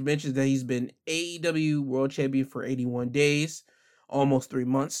 Adam Page mentions that he's been AEW World Champion for 81 days, almost 3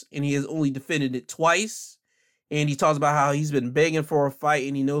 months, and he has only defended it twice. And he talks about how he's been begging for a fight,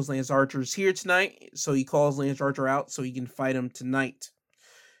 and he knows Lance Archer is here tonight, so he calls Lance Archer out so he can fight him tonight.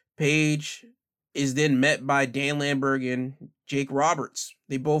 Page is then met by Dan Lambert and Jake Roberts.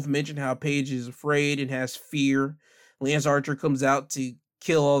 They both mention how Page is afraid and has fear. Lance Archer comes out to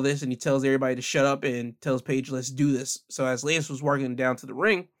kill all this, and he tells everybody to shut up and tells Page, let's do this. So as Lance was walking down to the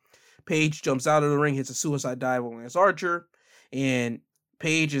ring, Page jumps out of the ring, hits a suicide dive on Lance Archer, and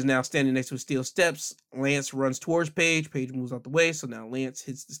Page is now standing next to steel steps. Lance runs towards Page. Page moves out the way, so now Lance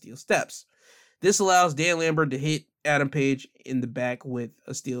hits the steel steps. This allows Dan Lambert to hit Adam Page in the back with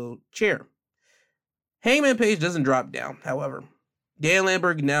a steel chair. Hangman Page doesn't drop down, however. Dan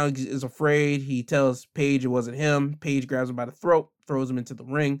Lambert now is afraid. He tells Page it wasn't him. Page grabs him by the throat, throws him into the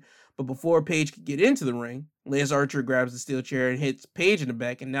ring. But before Page could get into the ring, Lance Archer grabs the steel chair and hits Page in the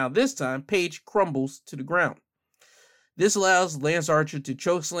back. And now this time, Page crumbles to the ground. This allows Lance Archer to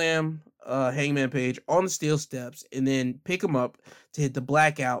chokeslam Hangman Page on the steel steps and then pick him up to hit the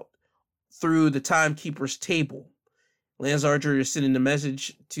blackout through the timekeeper's table. Lance Archer is sending a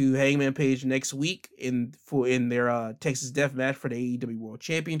message to Hangman Page next week in their Texas Death Match for the AEW World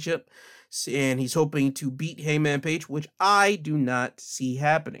Championship, and he's hoping to beat Hangman Page, which I do not see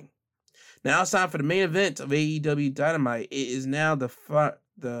happening. Now it's time for the main event of AEW Dynamite. It is now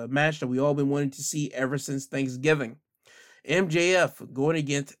the match that we all been wanting to see ever since Thanksgiving. MJF going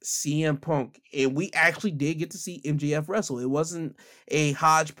against CM Punk, and we actually did get to see MJF wrestle. It wasn't a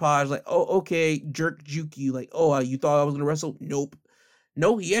hodgepodge like, oh, okay, juke you, like, oh, you thought I was gonna wrestle? Nope.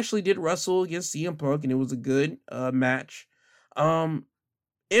 No, he actually did wrestle against CM Punk, and it was a good match.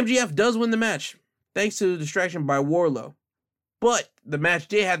 MJF does win the match thanks to the distraction by Wardlow, but the match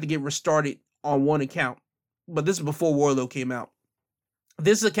did have to get restarted on one account. But this is before Wardlow came out.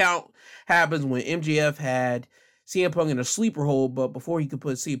 This account happens when MJF had CM Punk in a sleeper hold, but before he could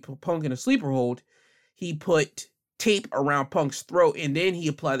put CM Punk in a sleeper hold, he put tape around Punk's throat, and then he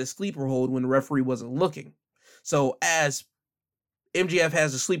applied the sleeper hold when the referee wasn't looking. So as MJF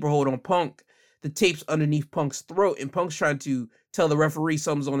has a sleeper hold on Punk, the tape's underneath Punk's throat, and Punk's trying to tell the referee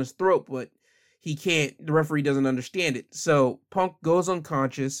something's on his throat, but he can't, the referee doesn't understand it. So Punk goes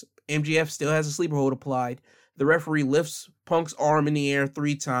unconscious, MJF still has a sleeper hold applied, the referee lifts Punk's arm in the air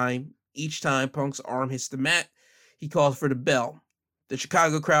 3 times, each time Punk's arm hits the mat, he calls for the bell. The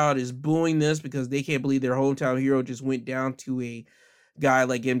Chicago crowd is booing this because they can't believe their hometown hero just went down to a guy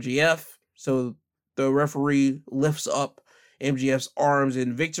like MJF. So the referee lifts up MJF's arms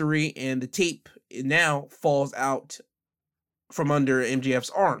in victory, and the tape now falls out from under MJF's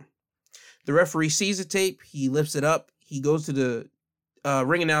arm. The referee sees the tape, he lifts it up, he goes to the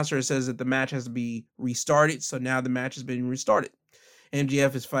ring announcer and says that the match has to be restarted, so now the match has been restarted.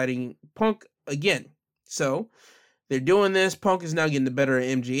 MJF is fighting Punk again. So they're doing this. Punk is now getting the better of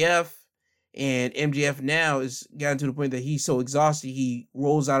MJF, and MJF now is gotten to the point that he's so exhausted he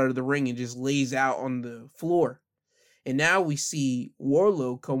rolls out of the ring and just lays out on the floor. And now we see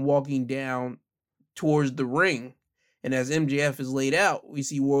Wardlow come walking down towards the ring, and as MJF is laid out, we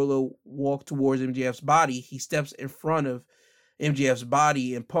see Wardlow walk towards MJF's body. He steps in front of MJF's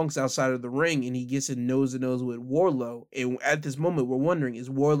body, and Punk's outside of the ring, and he gets in nose-to-nose with Wardlow. And at this moment, we're wondering, is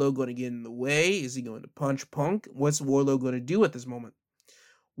Wardlow going to get in the way? Is he going to punch Punk? What's Wardlow going to do at this moment?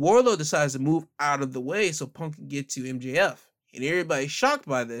 Wardlow decides to move out of the way so Punk can get to MJF. And everybody's shocked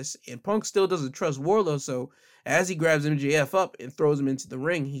by this, and Punk still doesn't trust Wardlow, so as he grabs MJF up and throws him into the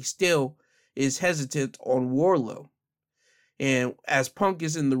ring, he still is hesitant on Wardlow. And as Punk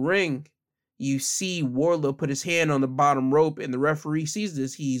is in the ring, you see Wardlow put his hand on the bottom rope, and the referee sees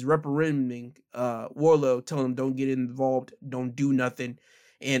this. He's reprimanding Wardlow, telling him don't get involved, don't do nothing.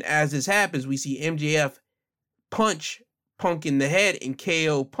 And as this happens, we see MJF punch Punk in the head and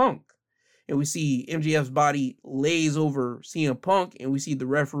KO Punk. And we see MJF's body lays over CM Punk, and we see the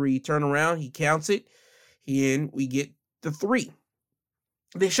referee turn around, he counts it, and we get the 3.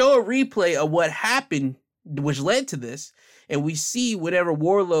 They show a replay of what happened, which led to this, and we see whatever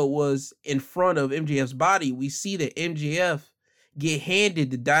Wardlow was in front of MJF's body, we see that MJF get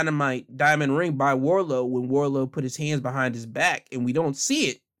handed the diamond ring by Wardlow when Wardlow put his hands behind his back, and we don't see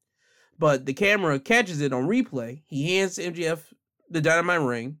it, but the camera catches it on replay. He hands MJF the dynamite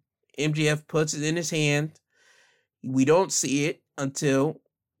ring, MJF puts it in his hand, we don't see it until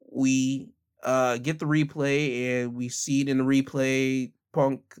we get the replay, and we see it in the replay,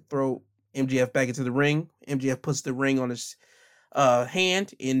 Punk throw MJF back into the ring. MJF puts the ring on his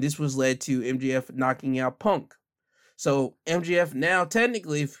hand, and this was led to MJF knocking out Punk. So MJF now,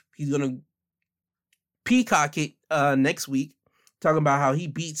 technically, if he's going to peacock it next week, talking about how he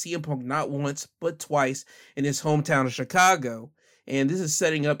beat CM Punk not once, but twice in his hometown of Chicago. And this is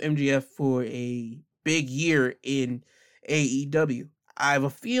setting up MJF for a big year in AEW. I have a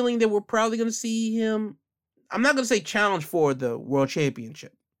feeling that we're probably going to see him, I'm not going to say challenge for the World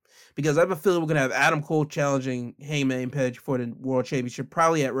Championship, because I have a feeling we're going to have Adam Cole challenging Hangman Page for the World Championship,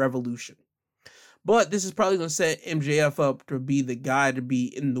 probably at Revolution. But this is probably going to set MJF up to be the guy to be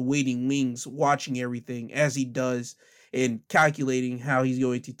in the waiting wings, watching everything as he does and calculating how he's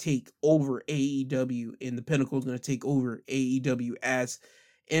going to take over AEW, and the Pinnacle is going to take over AEW as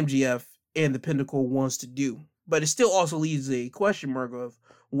MJF and the Pinnacle wants to do. But it still also leaves a question mark of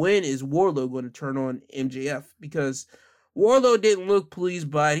when is Wardlow going to turn on MJF, because Wardlow didn't look pleased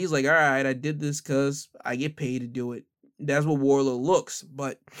by it. He's like, all right, I did this because I get paid to do it. That's what Wardlow looks.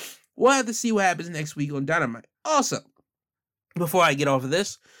 But we'll have to see what happens next week on Dynamite. Also, before I get off of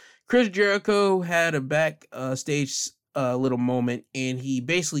this, Chris Jericho had a backstage little moment, and he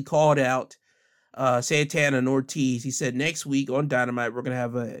basically called out Santana and Ortiz. He said next week on Dynamite, we're going to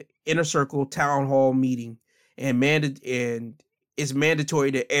have an Inner Circle Town Hall meeting, and it's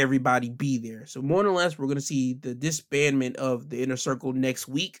mandatory that everybody be there. So more or less, we're going to see the disbandment of the Inner Circle next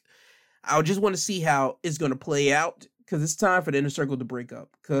week. I just want to see how it's going to play out, because it's time for the Inner Circle to break up.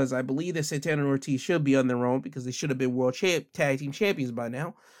 Because I believe that Santana and Ortiz should be on their own, because they should have been world tag team champions by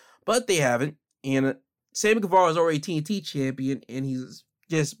now, but they haven't. And Sammy Guevara is already TNT champion, and he's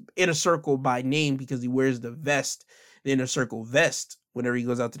just Inner Circle by name because he wears the vest, the Inner Circle vest, whenever he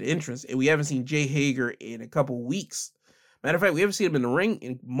goes out to the entrance. And we haven't seen Jay Hager in a couple weeks. Matter of fact, we haven't seen him in the ring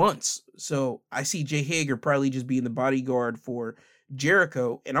in months. So I see Jay Hager probably just being the bodyguard for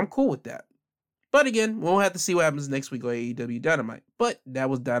Jericho, and I'm cool with that. But again, we'll have to see what happens next week on AEW Dynamite. But that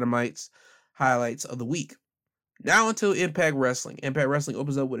was Dynamite's highlights of the week. Now until Impact Wrestling. Impact Wrestling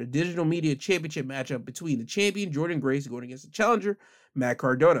opens up with a digital media championship matchup between the champion, Jordynne Grace, going against the challenger, Matt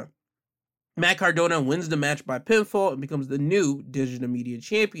Cardona. Matt Cardona wins the match by pinfall and becomes the new digital media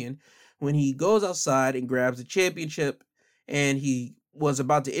champion when he goes outside and grabs the championship, and he was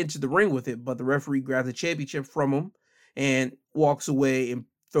about to enter the ring with it, but the referee grabs the championship from him and walks away and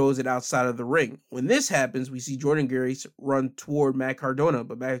throws it outside of the ring. When this happens, we see Jordynne Grace run toward Matt Cardona,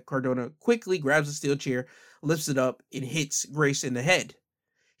 but Matt Cardona quickly grabs a steel chair, lifts it up, and hits Grace in the head.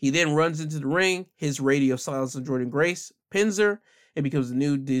 He then runs into the ring, hits radio silence on Jordynne Grace, pins her, and becomes the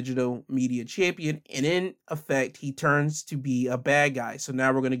new digital media champion. And in effect, he turns to be a bad guy. So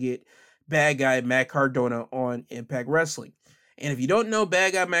now we're going to get bad guy Matt Cardona on Impact Wrestling. And if you don't know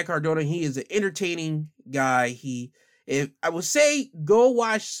bad guy Matt Cardona, he is an entertaining guy. If I would say go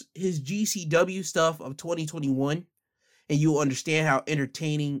watch his GCW stuff of 2021, and you'll understand how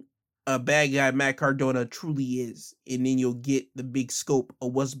entertaining a bad guy Matt Cardona truly is, and then you'll get the big scope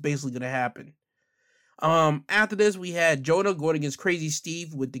of what's basically going to happen. After this, we had Jonah going against Crazy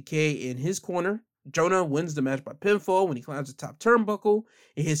Steve with Decay in his corner. Jonah wins the match by pinfall when he climbs the top turnbuckle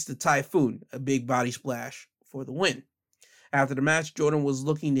and hits the Typhoon, a big body splash for the win. After the match, Jordan was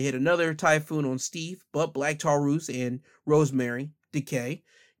looking to hit another Typhoon on Steve, but Black Taurus and Rosemary, Decay,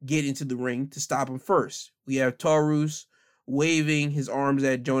 get into the ring to stop him first. We have Taurus waving his arms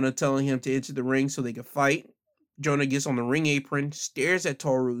at Jonah, telling him to enter the ring so they can fight. Jonah gets on the ring apron, stares at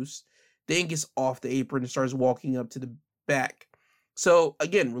Taurus, then gets off the apron and starts walking up to the back. So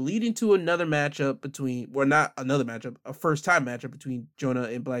again, we're leading to another matchup a first-time matchup between Jonah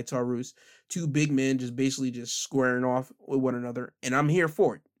and Black Taurus. Two big men just squaring off with one another, and I'm here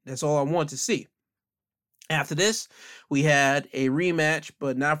for it. That's all I want to see. After this, we had a rematch,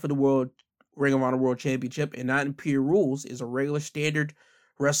 but not for the Ring of Honor World Championship, and not in Pure Rules. Is a regular standard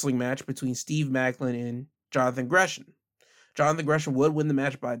wrestling match between Steve Maclin and Jonathan Gresham. Jonathan Gresham would win the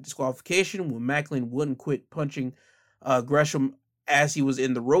match by disqualification when Maclin wouldn't quit punching Gresham as he was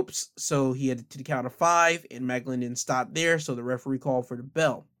in the ropes, so he had to the count of 5, and Maclin didn't stop there, so the referee called for the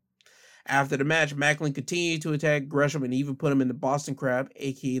bell. After the match, Maclin continued to attack Gresham and even put him in the Boston Crab,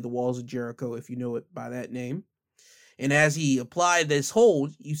 aka the Walls of Jericho, if you know it by that name. And as he applied this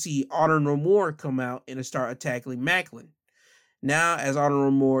hold, you see Honor No More come out and start attacking Maclin. Now, as Honor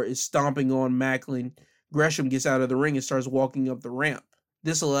No More is stomping on Maclin, Gresham gets out of the ring and starts walking up the ramp.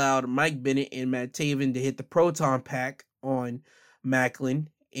 This allowed Mike Bennett and Matt Taven to hit the Proton Pack on Maclin,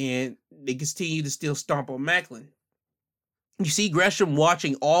 and they continue to still stomp on Maclin. You see Gresham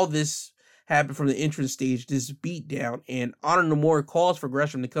watching all this happen from the entrance stage, this beatdown, and Honor No More calls for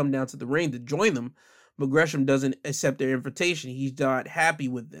Gresham to come down to the ring to join them, but Gresham doesn't accept their invitation. He's not happy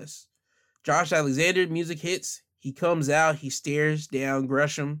with this. Josh Alexander music hits. He comes out, he stares down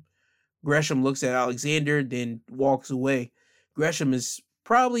Gresham. Gresham looks at Alexander, then walks away. Gresham is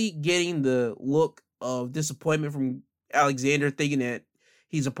probably getting the look of disappointment from Alexander, thinking that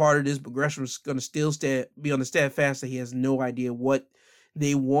he's a part of this, but Gresham's going to still be on the steadfast that he has no idea what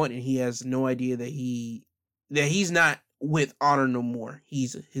they want, and he has no idea that he's not with Honor No More.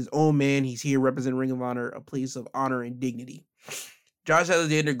 He's his own man. He's here representing Ring of Honor, a place of honor and dignity. Josh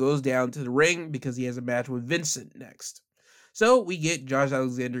Alexander goes down to the ring because he has a match with Vincent next. So we get Josh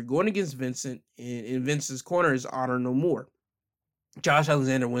Alexander going against Vincent, and in Vincent's corner is Honor No More. Josh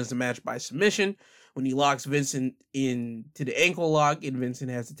Alexander wins the match by submission when he locks Vincent into the ankle lock, and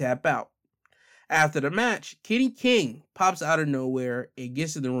Vincent has to tap out. After the match, Kenny King pops out of nowhere and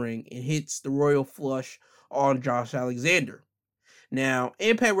gets in the ring and hits the Royal Flush on Josh Alexander. Now,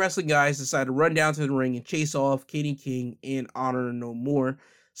 Impact Wrestling guys decide to run down to the ring and chase off Kenny King and Honor No More.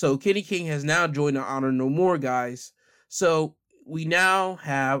 So Kenny King has now joined the Honor No More guys. So we now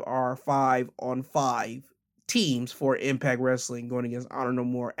have our 5-on-5 teams for Impact Wrestling going against Honor No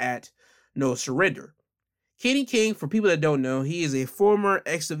More at No Surrender. Kenny King, for people that don't know, he is a former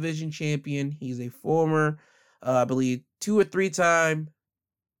X Division champion. He's a former, I believe, 2 or 3 time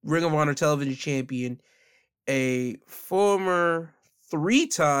Ring of Honor television champion. a former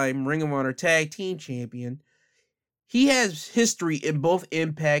 3-time Ring of Honor Tag Team Champion. He has history in both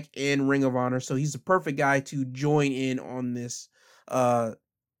Impact and Ring of Honor, so he's the perfect guy to join in on this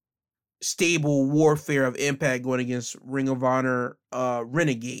stable warfare of Impact going against Ring of Honor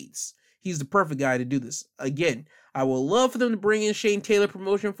Renegades. He's the perfect guy to do this. Again, I would love for them to bring in Shane Taylor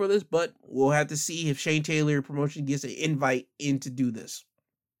Promotion for this, but we'll have to see if Shane Taylor Promotion gets an invite in to do this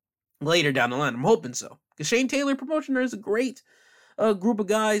later down the line. I'm hoping so, because Shane Taylor Promotion is a great group of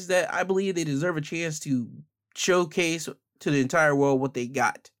guys that I believe they deserve a chance to showcase to the entire world what they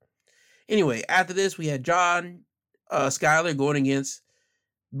got. Anyway, after this, we had John Skyler going against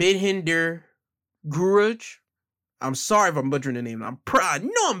Bhinder Guruj. I'm sorry if I'm butchering the name. I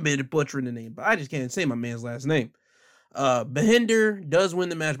know I'm butchering the name, but I just can't say my man's last name. Bhinder does win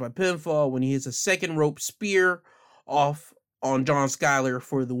the match by pinfall when he hits a second rope spear off on John Skyler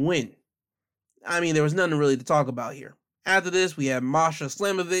for the win. I mean, there was nothing really to talk about here. After this, we have Masha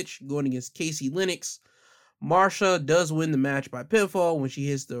Slamovich going against Casey Lennox. Masha does win the match by pinfall when she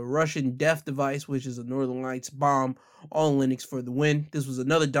hits the Russian Death Device, which is a Northern Lights bomb on Lennox for the win. This was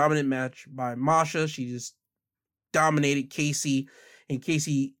another dominant match by Masha. She just dominated Casey, and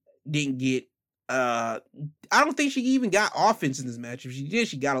Casey didn't get I don't think she even got offense in this match. If she did,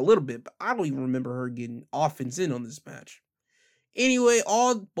 she got a little bit, but I don't even remember her getting offense in on this match. Anyway,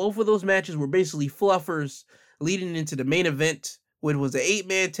 both of those matches were basically fluffers leading into the main event, which was an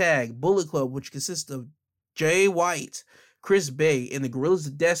 8-man tag, Bullet Club, which consists of Jay White, Chris Bay, and the Gorillas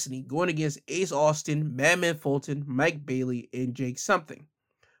of Destiny going against Ace Austin, Madman Fulton, Mike Bailey, and Jake Something.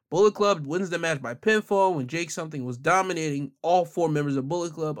 Bullet Club wins the match by pinfall when Jake Something was dominating all 4 members of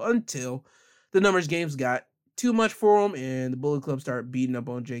Bullet Club until the numbers games got too much for him and the Bullet Club started beating up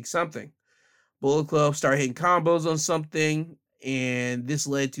on Jake Something. Bullet Club started hitting combos on Something, and this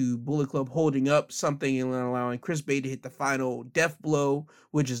led to Bullet Club holding up Something and allowing Chris Bay to hit the final death blow,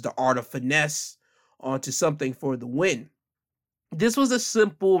 which is the Art of Finesse, onto Something for the win. This was a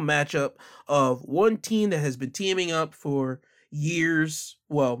simple matchup of one team that has been teaming up for years.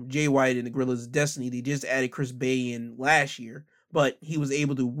 Well, Jay White and the Gorillas of Destiny, they just added Chris Bay in last year, but he was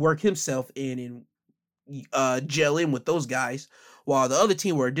able to work himself in and gel in with those guys, while the other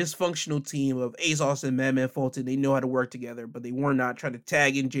team were a dysfunctional team of Ace Austin and Madman Fulton. They know how to work together, but they were not trying to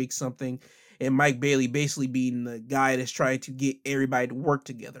tag in Jake Something, and Mike Bailey basically being the guy that's trying to get everybody to work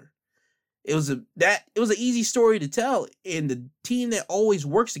together. It was an easy story to tell, and the team that always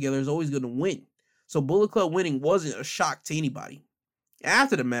works together is always going to win. So Bullet Club winning wasn't a shock to anybody.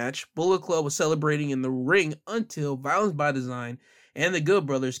 After the match, Bullet Club was celebrating in the ring until Violence by Design and the Good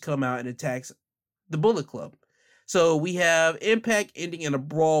Brothers come out and attacks the Bullet Club. So we have Impact ending in a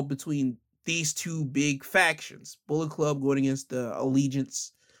brawl between these two big factions. Bullet Club going against the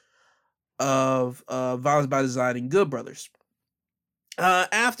allegiance of Violence by Design and Good Brothers.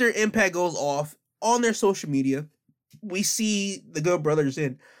 After Impact goes off on their social media, we see the Good Brothers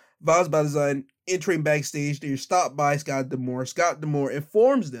and Violence by Design entering backstage. They're stopped by Scott D'Amore. Scott D'Amore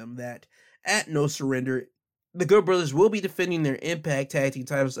informs them that at No Surrender, the Good Brothers will be defending their Impact Tag Team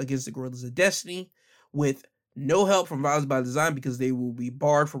titles against the Gorillas of Destiny with no help from Violence by Design because they will be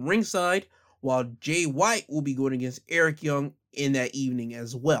barred from ringside, while Jay White will be going against Eric Young in that evening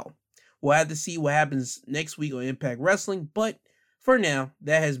as well. We'll have to see what happens next week on Impact Wrestling, but for now,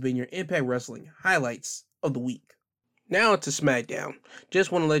 that has been your Impact Wrestling highlights of the week. Now to SmackDown.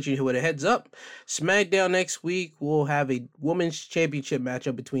 Just want to let you know with a heads up. SmackDown next week will have a Women's Championship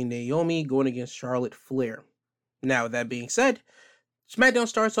matchup between Naomi going against Charlotte Flair. Now, with that being said, SmackDown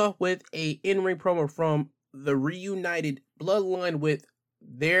starts off with a in-ring promo from the reunited Bloodline with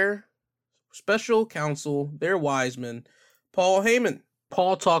their special counsel, their wise man, Paul Heyman.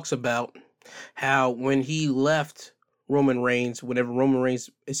 Paul talks about how when he left Roman Reigns, whenever Roman Reigns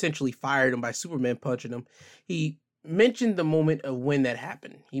essentially fired him by Superman punching him, he mentioned the moment of when that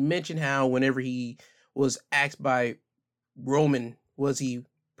happened. He mentioned how whenever he was asked by Roman, was he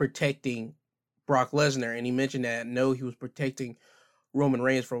protecting Brock Lesnar? And he mentioned that no, he was protecting Roman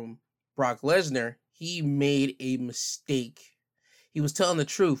Reigns from Brock Lesnar. He made a mistake. He was telling the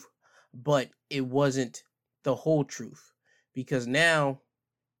truth, but it wasn't the whole truth, because now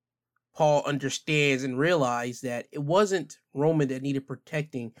Paul understands and realized that it wasn't Roman that needed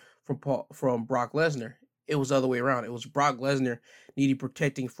protecting from Brock Lesnar. It was the other way around. It was Brock Lesnar needed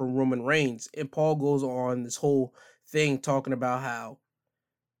protecting from Roman Reigns. And Paul goes on this whole thing talking about how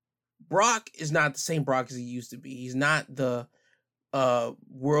Brock is not the same Brock as he used to be. He's not the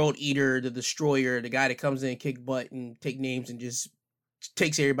world eater, the destroyer, the guy that comes in, kick butt, and take names and just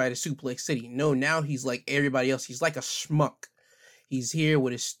takes everybody to Suplex City. No, now he's like everybody else. He's like a schmuck. He's here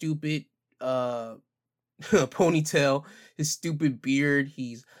with his stupid a ponytail, his stupid beard.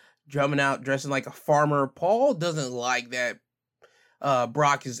 He's drumming out, dressing like a farmer. Paul doesn't like that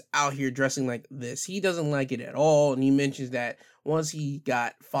Brock is out here dressing like this. He doesn't like it at all. And he mentions that once he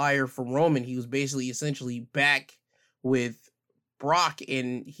got fired from Roman, he was basically essentially back with Brock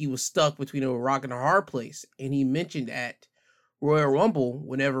and he was stuck between a rock and a hard place. And he mentioned at Royal Rumble,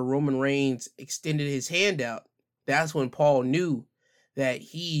 whenever Roman Reigns extended his hand out, that's when Paul knew that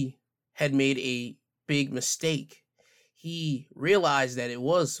he had made a big mistake. He realized that it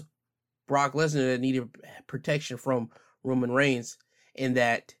was Brock Lesnar that needed protection from Roman Reigns, and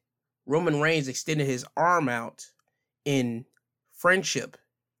that Roman Reigns extended his arm out in friendship.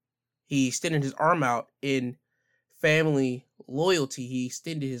 He extended his arm out in family loyalty. He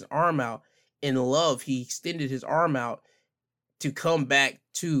extended his arm out in love. He extended his arm out to come back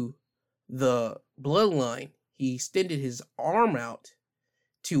to the bloodline. He extended his arm out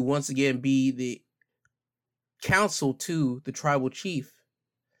to once again be the counsel to the tribal chief.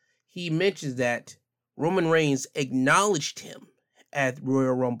 He mentions that Roman Reigns acknowledged him at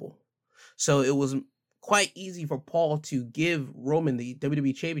Royal Rumble. So it was quite easy for Paul to give Roman the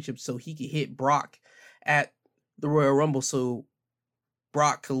WWE Championship so he could hit Brock at the Royal Rumble so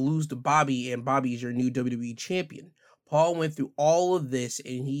Brock could lose to Bobby and Bobby is your new WWE Champion. Paul went through all of this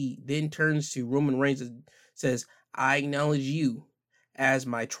and he then turns to Roman Reigns and says, I acknowledge you as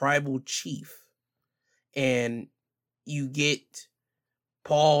my tribal chief. And you get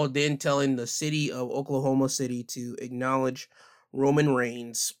Paul then telling the city of Oklahoma City to acknowledge Roman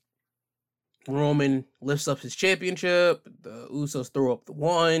Reigns. Roman lifts up his championship. The Usos throw up the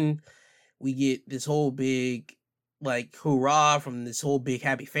one. We get this whole big, hoorah from this whole big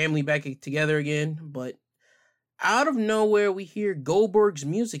happy family back together again. But out of nowhere, we hear Goldberg's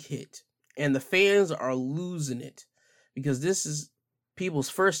music hit. And the fans are losing it. Because this is people's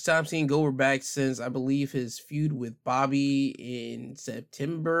first time seeing Goldberg back since, I believe, his feud with Bobby in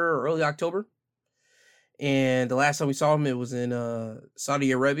September or early October. And the last time we saw him, it was in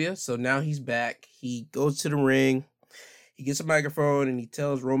Saudi Arabia. So now he's back. He goes to the ring. He gets a microphone and he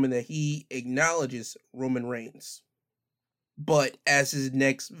tells Roman that he acknowledges Roman Reigns, but as his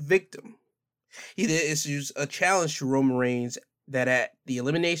next victim. He then issues a challenge to Roman Reigns that at the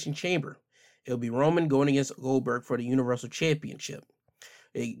Elimination Chamber, it'll be Roman going against Goldberg for the Universal Championship.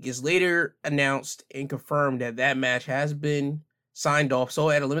 It gets later announced and confirmed that that match has been signed off. So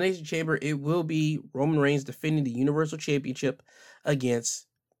at Elimination Chamber, it will be Roman Reigns defending the Universal Championship against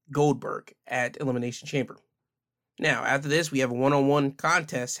Goldberg at Elimination Chamber. Now, after this, we have a one-on-one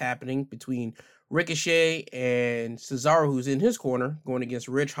contest happening between Ricochet and Cesaro, who's in his corner, going against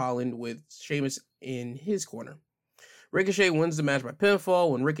Ridge Holland with Sheamus in his corner. Ricochet wins the match by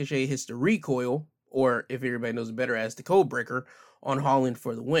pinfall when Ricochet hits the recoil, or if everybody knows it better as the Codebreaker, on Holland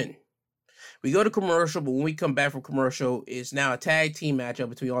for the win. We go to commercial, but when we come back from commercial, it's now a tag team matchup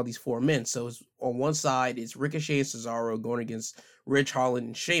between all these four men. So it's, on one side, it's Ricochet and Cesaro going against Ridge Holland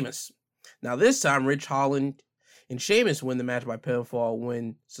and Sheamus. Now this time, Ridge Holland and Sheamus win the match by pinfall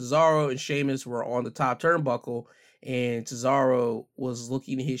when Cesaro and Sheamus were on the top turnbuckle and Cesaro was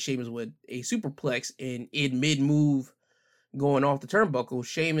looking to hit Sheamus with a superplex, and in mid-move going off the turnbuckle,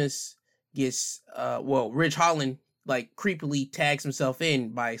 Sheamus gets, Ridge Holland creepily tags himself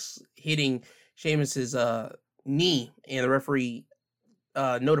in by hitting Sheamus's knee, and the referee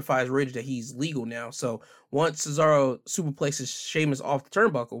notifies Ridge that he's legal now. So once Cesaro superplexes Sheamus off the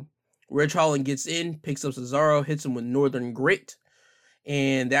turnbuckle, Ridge Holland gets in, picks up Cesaro, hits him with Northern Grit,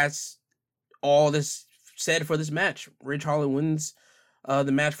 and that's all this said for this match. Ridge Holland wins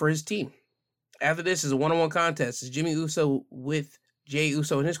the match for his team. After this is a one-on-one contest. It's Jimmy Uso with Jey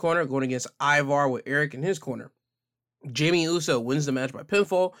Uso in his corner going against Ivar with Eric in his corner. Jimmy Uso wins the match by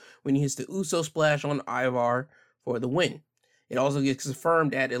pinfall when he hits the Uso splash on Ivar for the win. It also gets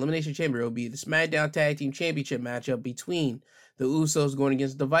confirmed at Elimination Chamber. It will be the SmackDown Tag Team Championship matchup between the Usos going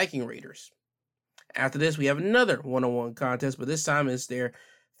against the Viking Raiders. After this, we have another one-on-one contest, but this time it's their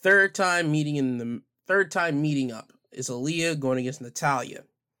third time meeting up. It's Aaliyah going against Natalya.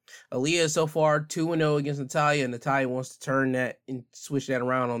 Aaliyah is so far 2-0 against Natalya, and Natalya wants to turn that and switch that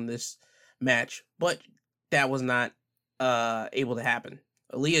around on this match, but that was not able to happen.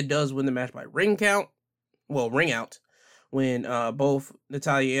 Aaliyah does win the match by ring out, when both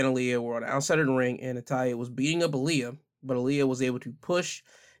Natalya and Aaliyah were on the outside of the ring, and Natalya was beating up Aaliyah, but Aaliyah was able to push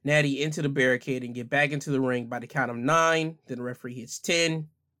Natty into the barricade and get back into the ring by the count of 9. Then the referee hits 10.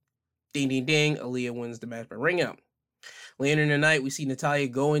 Ding, ding, ding. Aaliyah wins the match by ring out. Later in the night, we see Natalya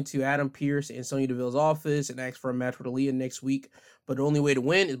go into Adam Pearce and Sonya Deville's office and ask for a match with Aaliyah next week. But the only way to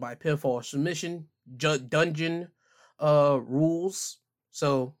win is by pinfall or submission. Dungeon rules.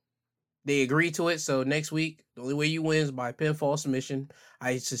 So they agreed to it. So next week, the only way you win is by pinfall submission.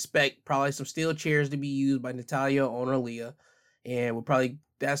 I suspect probably some steel chairs to be used by Natalya on Aaliyah. And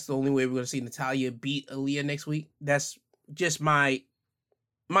that's the only way we're going to see Natalya beat Aaliyah next week. That's just my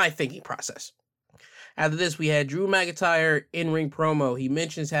thinking process. After this, we had Drew McIntyre in-ring promo. He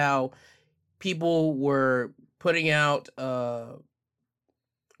mentions how people were putting out,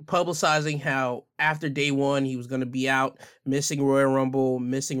 publicizing how after day one, he was going to be out, missing Royal Rumble,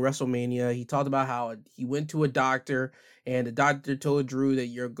 missing WrestleMania. He talked about how he went to a doctor, and the doctor told Drew that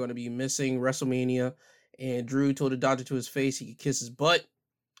you're going to be missing WrestleMania. And Drew told the doctor to his face he could kiss his butt.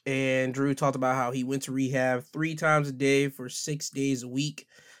 And Drew talked about how he went to rehab 3 times a day for 6 days a week.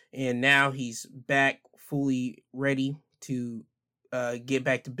 And now he's back fully ready to get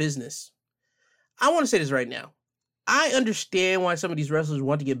back to business. I want to say this right now. I understand why some of these wrestlers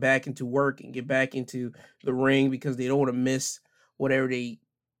want to get back into work and get back into the ring because they don't want to miss whatever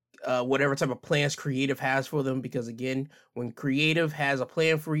type of plans creative has for them. Because again, when creative has a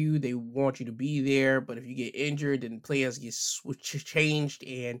plan for you, they want you to be there. But if you get injured, then plans get changed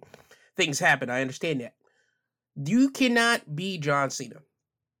and things happen. I understand that. You cannot be John Cena.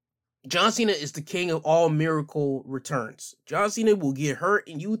 John Cena is the king of all miracle returns. John Cena will get hurt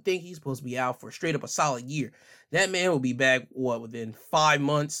and you think he's supposed to be out for straight up a solid year. That man will be back, within 5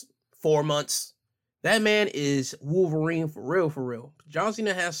 months, 4 months. That man is Wolverine for real, for real. John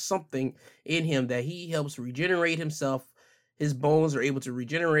Cena has something in him that he helps regenerate himself. His bones are able to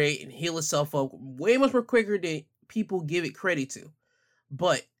regenerate and heal itself up way much more quicker than people give it credit to.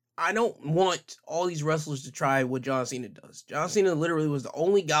 But I don't want all these wrestlers to try what John Cena does. John Cena literally was the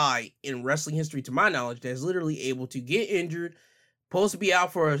only guy in wrestling history, to my knowledge, that's literally able to get injured, supposed to be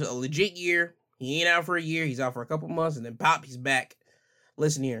out for a legit year. He ain't out for a year. He's out for a couple months, and then pop, he's back.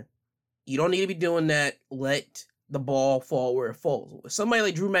 Listen here. You don't need to be doing that. Let the ball fall where it falls. With somebody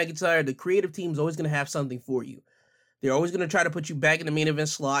like Drew McIntyre, the creative team is always going to have something for you. They're always going to try to put you back in the main event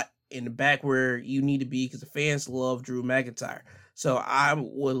slot, in the back where you need to be, because the fans love Drew McIntyre. So I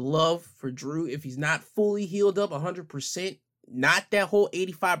would love for Drew, if he's not fully healed up 100%, not that whole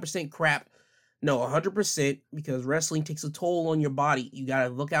 85% crap, no, 100%, because wrestling takes a toll on your body. You got to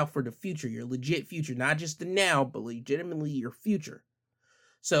look out for the future, your legit future, not just the now, but legitimately your future.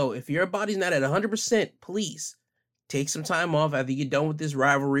 So if your body's not at 100%, please take some time off after you get done with this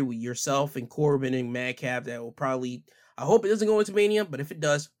rivalry with yourself and Corbin and Madcap. That will probably, I hope it doesn't go into Mania, but if it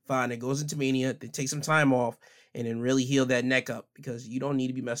does, fine, it goes into Mania. Then take some time off and then really heal that neck up, because you don't need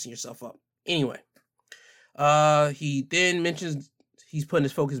to be messing yourself up. Anyway, he then mentions he's putting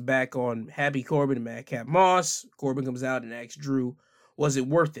his focus back on Happy Corbin and Madcap Moss. Corbin comes out and asks Drew, was it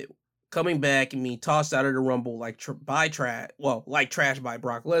worth it? Coming back and being tossed out of the Rumble like trash by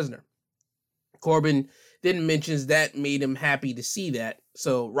Brock Lesnar. Corbin then mentions that made him happy to see that.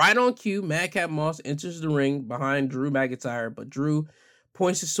 So right on cue, Madcap Moss enters the ring behind Drew McIntyre, but Drew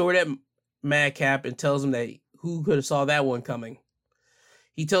points his sword at Madcap and tells him that who could have saw that one coming.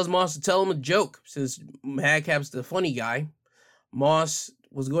 He tells Moss to tell him a joke, since Madcap's the funny guy. Moss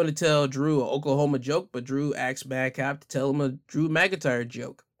was going to tell Drew an Oklahoma joke, but Drew asks Madcap to tell him a Drew McIntyre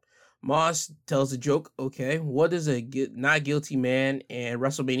joke. Moss tells the joke, okay, what does a not guilty man and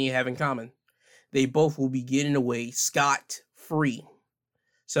WrestleMania have in common? They both will be getting away scot-free.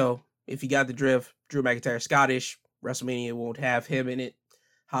 So, if you got the drift, Drew McIntyre Scottish, WrestleMania won't have him in it.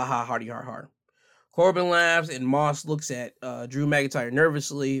 Ha ha, hardy har har. Corbin laughs and Moss looks at Drew McIntyre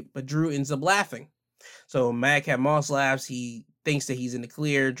nervously, but Drew ends up laughing. So Madcap Moss laughs. He thinks that he's in the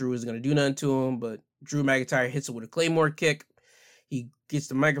clear. Drew isn't going to do nothing to him, but Drew McIntyre hits him with a Claymore kick. He gets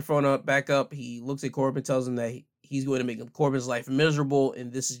the microphone back up. He looks at Corbin, tells him that he's going to make Corbin's life miserable,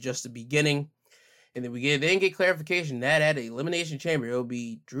 and this is just the beginning. And then we get clarification that at Elimination Chamber, it'll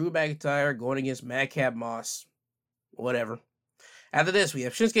be Drew McIntyre going against Madcap Moss. Whatever. After this, we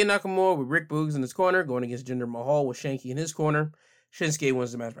have Shinsuke Nakamura with Rick Boogs in his corner, going against Jinder Mahal with Shanky in his corner. Shinsuke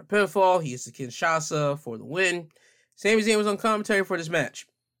wins the match by pinfall. He hits the Kinshasa for the win. Sami Zayn was on commentary for this match.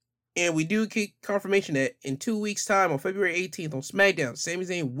 And we do get confirmation that in 2 weeks' time, on February 18th on SmackDown, Sami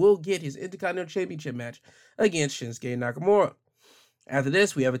Zayn will get his Intercontinental Championship match against Shinsuke Nakamura. After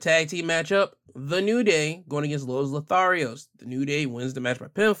this, we have a tag team matchup. The New Day going against Los Lotharios. The New Day wins the match by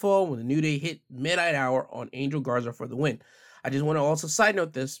pinfall when the New Day hit Midnight Hour on Angel Garza for the win. I just want to also side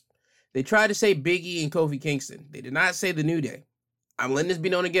note this. They tried to say Big E and Kofi Kingston. They did not say the New Day. I'm letting this be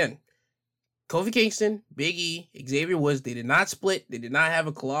known again. Kofi Kingston, Big E, Xavier Woods, they did not split. They did not have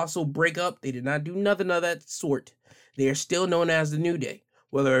a colossal breakup. They did not do nothing of that sort. They are still known as the New Day.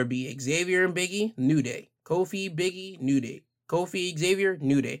 Whether it be Xavier and Big E, New Day. Kofi, Big E, New Day. Kofi, Xavier,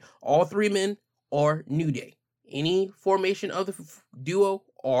 New Day. All three men are New Day. Any formation of the duo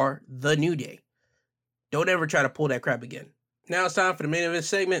are the New Day. Don't ever try to pull that crap again. Now it's time for the main event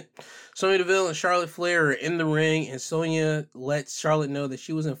segment. Sonya Deville and Charlotte Flair are in the ring, and Sonya lets Charlotte know that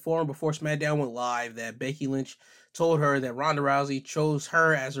she was informed before SmackDown went live that Becky Lynch told her that Ronda Rousey chose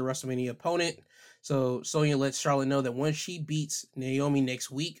her as her WrestleMania opponent. So Sonya lets Charlotte know that once she beats Naomi next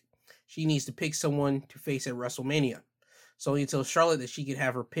week, she needs to pick someone to face at WrestleMania. Sonya tells Charlotte that she can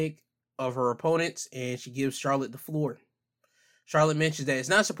have her pick of her opponents, and she gives Charlotte the floor. Charlotte mentions that it's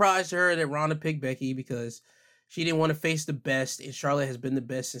not a surprise to her that Ronda picked Becky because she didn't want to face the best, and Charlotte has been the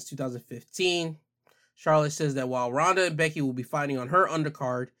best since 2015. Charlotte says that while Ronda and Becky will be fighting on her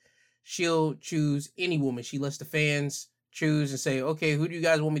undercard, she'll choose any woman. She lets the fans choose and say, okay, who do you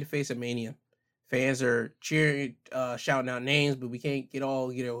guys want me to face at Mania? Fans are cheering, shouting out names, but we can't get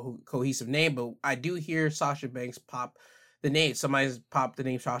a cohesive name. But I do hear Sasha Banks pop the name. Somebody's popped the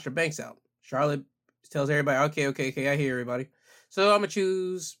name Sasha Banks out. Charlotte tells everybody, okay, I hear everybody. So I'm going to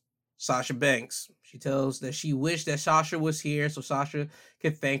choose Sasha Banks. She tells that she wished that Sasha was here so Sasha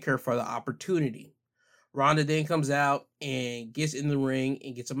could thank her for the opportunity. Ronda then comes out and gets in the ring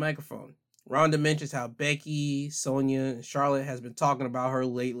and gets a microphone. Ronda mentions how Becky, Sonya, and Charlotte has been talking about her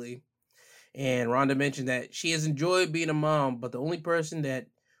lately. And Ronda mentioned that she has enjoyed being a mom, but the only person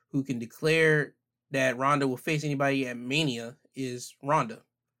who can declare that Ronda will face anybody at Mania is Ronda.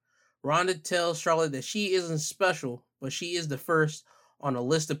 Ronda tells Charlotte that she isn't special, but she is the first on a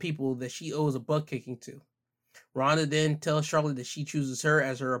list of people that she owes a butt kicking to. Ronda then tells Charlotte that she chooses her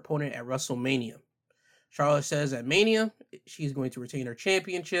as her opponent at WrestleMania. Charlotte says at Mania, she's going to retain her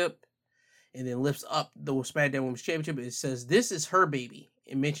championship, and then lifts up the SmackDown Women's Championship. It says this is her baby.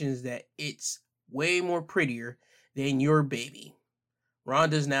 It mentions that it's way more prettier than your baby.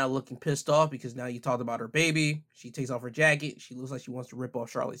 Ronda's now looking pissed off because now you talked about her baby. She takes off her jacket. She looks like she wants to rip off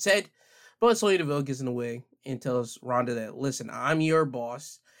Charlotte's head. But Sonya Deville gets in the way and tells Ronda that, listen, I'm your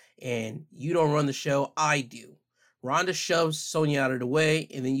boss and you don't run the show, I do. Ronda shoves Sonya out of the way,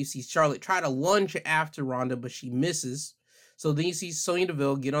 and then you see Charlotte try to lunge after Ronda, but she misses. So then you see Sonya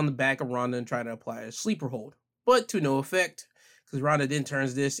Deville get on the back of Ronda and try to apply a sleeper hold, but to no effect, because Ronda then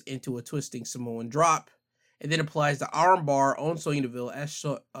turns this into a twisting Samoan drop, and then applies the armbar on Sonya Deville as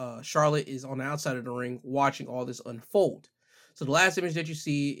Charlotte is on the outside of the ring watching all this unfold. So the last image that you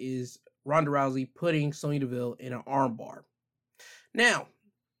see is Ronda Rousey putting Sonya Deville in an armbar. Now,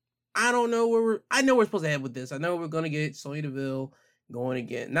 I don't know where I know we're supposed to head with this. I know we're going to get Sonya Deville going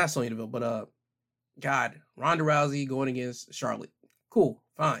again. Not Sonya Deville, but Ronda Rousey going against Charlotte. Cool,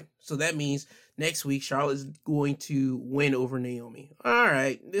 fine. So that means next week Charlotte is going to win over Naomi. All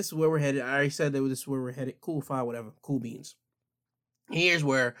right, this is where we're headed. I already said that this is where we're headed. Cool, fine, whatever. Cool beans. Here's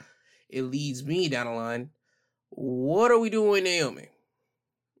where it leads me down the line. What are we doing with Naomi?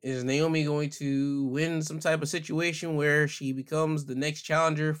 Is Naomi going to win some type of situation where she becomes the next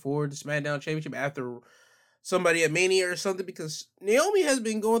challenger for the SmackDown Championship after somebody at Mania or something? Because Naomi has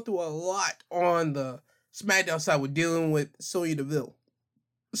been going through a lot on the SmackDown side with dealing with Sonya Deville.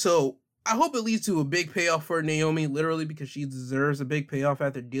 So I hope it leads to a big payoff for Naomi, literally, because she deserves a big payoff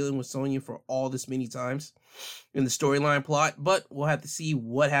after dealing with Sonya for all this many times in the storyline plot. But we'll have to see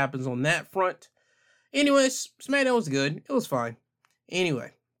what happens on that front. Anyways, SmackDown was good. It was fine.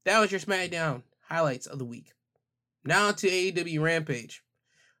 Anyway, that was your SmackDown highlights of the week. Now to AEW Rampage.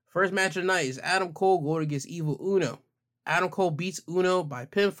 First match of the night is Adam Cole going against Evil Uno. Adam Cole beats Uno by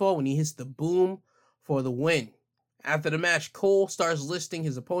pinfall when he hits the boom for the win. After the match, Cole starts listing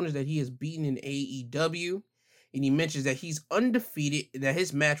his opponents that he has beaten in AEW, and he mentions that he's undefeated and that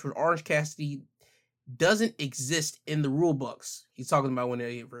his match with Orange Cassidy doesn't exist in the rule books. He's talking about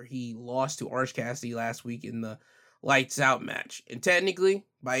whenever he lost to Orange Cassidy last week in the Lights Out match. And technically,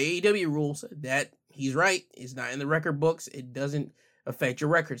 by AEW rules, that he's right. It's not in the record books. It doesn't affect your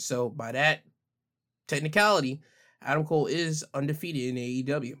record. So by that technicality, Adam Cole is undefeated in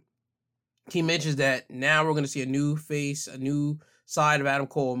AEW. He mentions that now we're going to see a new face, a new side of Adam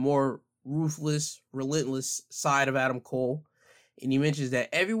Cole, a more ruthless, relentless side of Adam Cole. And he mentions that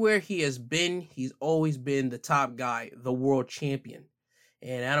everywhere he has been, he's always been the top guy, the world champion.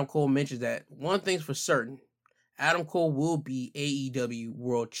 And Adam Cole mentions that one thing's for certain, Adam Cole will be AEW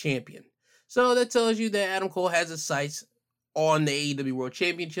world champion. So that tells you that Adam Cole has his sights on the AEW world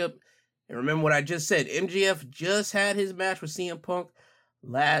championship. And remember what I just said, MJF just had his match with CM Punk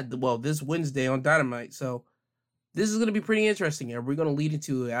this Wednesday on Dynamite. So this is going to be pretty interesting. Are we going to lead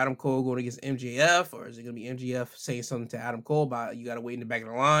into Adam Cole going against MJF? Or is it going to be MJF saying something to Adam Cole about, you got to wait in the back of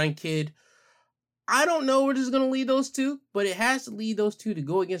the line, kid? I don't know where this is going to lead those two, but it has to lead those two to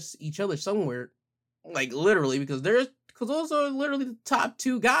go against each other somewhere. Like, literally, because those are literally the top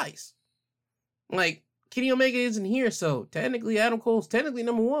two guys. Like, Kenny Omega isn't here, so technically Adam Cole's technically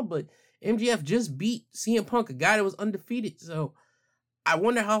number one, but MJF just beat CM Punk, a guy that was undefeated. So I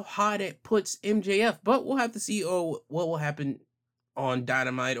wonder how high that puts MJF, but we'll have to see what will happen on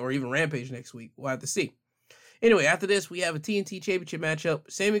Dynamite or even Rampage next week. We'll have to see. Anyway, after this, we have a TNT Championship matchup.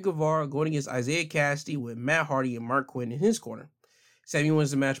 Sammy Guevara going against Isaiah Cassidy with Matt Hardy and Mark Quinn in his corner. Sammy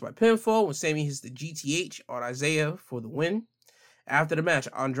wins the match by pinfall when Sammy hits the GTH on Isaiah for the win. After the match,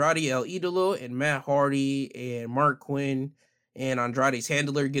 Andrade El Idolo and Matt Hardy and Mark Quinn and Andrade's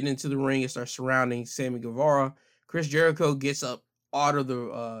handler get into the ring and start surrounding Sammy Guevara. Chris Jericho gets up out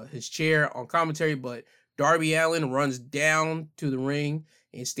of his chair on commentary, but Darby Allin runs down to the ring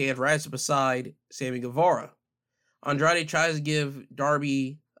and stands right beside Sammy Guevara. Andrade tries to give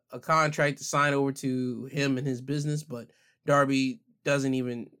Darby a contract to sign over to him and his business, but Darby doesn't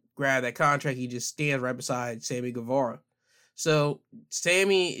even grab that contract. He just stands right beside Sammy Guevara. So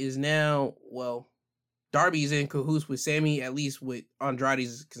Sammy is now, Darby's in cahoots with Sammy, at least with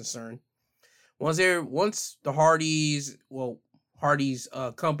Andrade's concern. Once the Hardy's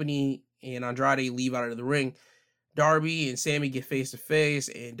company and Andrade leave out of the ring, Darby and Sammy get face to face,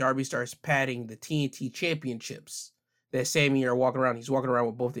 and Darby starts patting the TNT championships that Sammy are walking around. He's walking around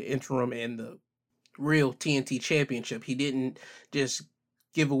with both the interim and the real TNT championship. He didn't just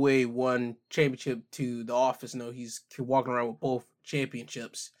give away one championship to the office. No, he's walking around with both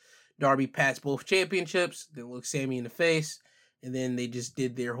championships. Darby pats both championships, then looks Sammy in the face, and then they just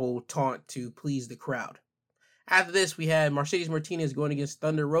did their whole taunt to please the crowd. After this, we had Mercedes Martinez going against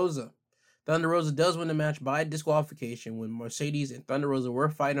Thunder Rosa. Thunder Rosa does win the match by disqualification when Mercedes and Thunder Rosa were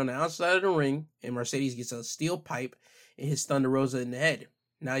fighting on the outside of the ring, and Mercedes gets a steel pipe and hits Thunder Rosa in the head.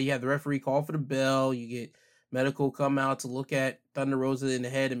 Now you have the referee call for the bell. You get medical come out to look at Thunder Rosa in the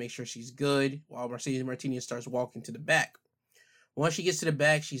head and make sure she's good, while Mercedes Martinez starts walking to the back. Once she gets to the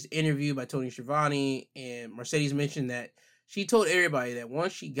back, she's interviewed by Tony Schiavone, and Mercedes mentioned that she told everybody that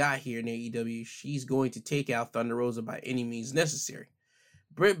once she got here in AEW, she's going to take out Thunder Rosa by any means necessary.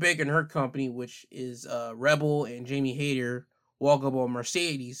 Britt Baker and her company, which is Rebel and Jamie Hayter, walk up on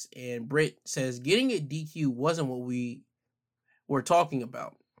Mercedes, and Britt says getting a DQ wasn't what we were talking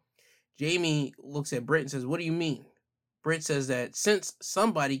about. Jamie looks at Britt and says, "What do you mean?" Britt says that since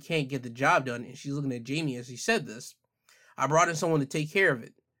somebody can't get the job done, and she's looking at Jamie as he said this, I brought in someone to take care of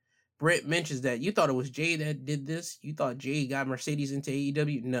it. Britt mentions that you thought it was Jay that did this. You thought Jay got Mercedes into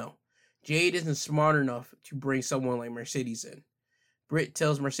AEW? No. Jade isn't smart enough to bring someone like Mercedes in. Britt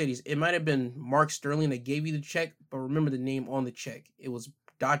tells Mercedes, it might have been Mark Sterling that gave you the check, but remember the name on the check. It was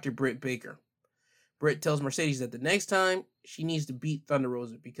Dr. Britt Baker. Britt tells Mercedes that the next time she needs to beat Thunder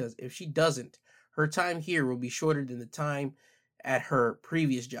Rosa, because if she doesn't, her time here will be shorter than the time at her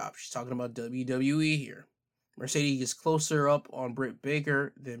previous job. She's talking about WWE here. Mercedes gets closer up on Britt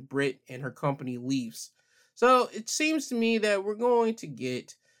Baker, then Britt and her company leaves. So it seems to me that we're going to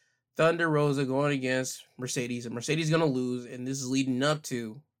get Thunder Rosa going against Mercedes, and Mercedes going to lose, and this is leading up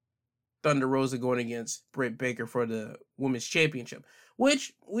to Thunder Rosa going against Britt Baker for the Women's Championship,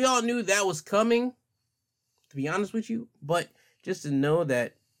 which we all knew that was coming, to be honest with you, but just to know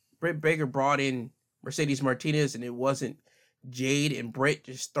that Britt Baker brought in Mercedes Martinez and it wasn't Jade and Britt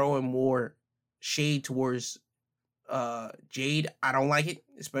just throwing more shade towards Jade, I don't like it,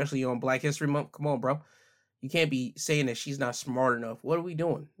 especially on Black History Month. Come on, bro. You can't be saying that she's not smart enough. What are we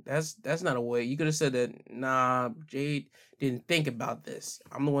doing? That's not a way. You could have said that, nah, Jade didn't think about this.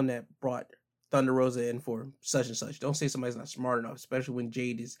 I'm the one that brought Thunder Rosa in for such and such. Don't say somebody's not smart enough, especially when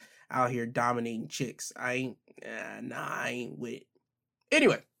Jade is out here dominating chicks. I ain't with it.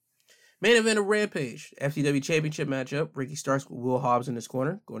 Anyway, main event of Rampage. FTW Championship matchup. Ricky Starks with Will Hobbs in his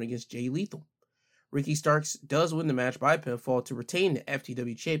corner, going against Jay Lethal. Ricky Starks does win the match by pinfall to retain the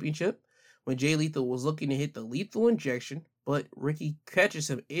FTW Championship when Jay Lethal was looking to hit the lethal injection, but Ricky catches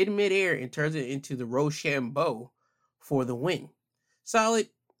him in midair and turns it into the Rochambeau for the win. Solid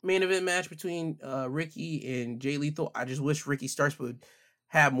main event match between Ricky and Jay Lethal. I just wish Ricky Starks would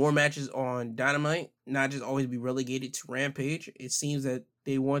have more matches on Dynamite, not just always be relegated to Rampage. It seems that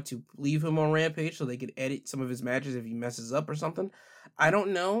they want to leave him on Rampage so they could edit some of his matches if he messes up or something. I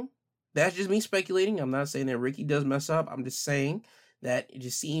don't know. That's just me speculating. I'm not saying that Ricky does mess up. I'm just saying that it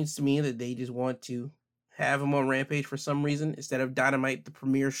just seems to me that they just want to have him on Rampage for some reason instead of Dynamite, the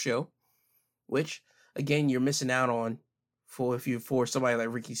premiere show, which, again, you're missing out on for somebody like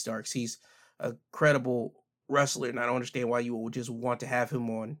Ricky Starks. He's a credible wrestler, and I don't understand why you would just want to have him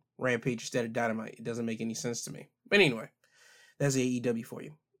on Rampage instead of Dynamite. It doesn't make any sense to me. But anyway, that's AEW for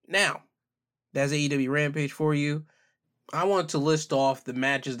you. Now, that's AEW Rampage for you. I want to list off the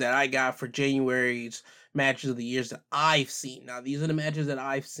matches that I got for January's matches of the years that I've seen. Now, these are the matches that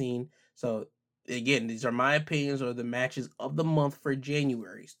I've seen. So Again, these are my opinions or the matches of the month for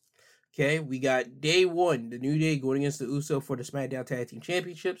January. Okay, we got day one, the New Day going against the Uso for the SmackDown Tag Team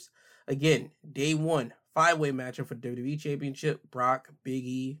Championships. Again, day one, five-way matchup for WWE Championship: Brock, Big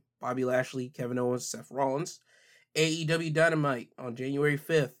E, Bobby Lashley, Kevin Owens, Seth Rollins. AEW Dynamite on January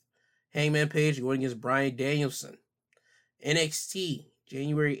 5th, Hangman Page going against Bryan Danielson. NXT,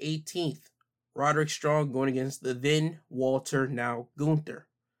 January 18th, Roderick Strong going against the then Walter, now Gunther.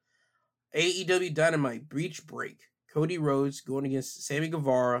 AEW Dynamite Breach Break, Cody Rhodes going against Sammy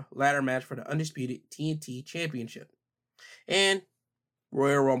Guevara, ladder match for the undisputed TNT Championship. And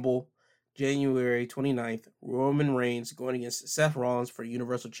Royal Rumble, January 29th, Roman Reigns going against Seth Rollins for the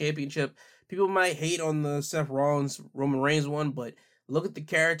Universal Championship. People might hate on the Seth Rollins Roman Reigns one, but look at the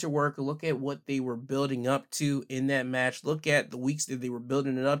character work, look at what they were building up to in that match, look at the weeks that they were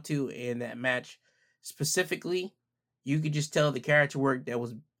building it up to in that match specifically. You could just tell the character work that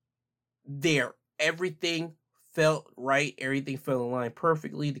was there. Everything felt right, everything fell in line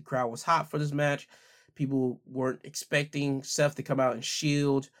perfectly. The crowd was hot for this match. People weren't expecting Seth to come out and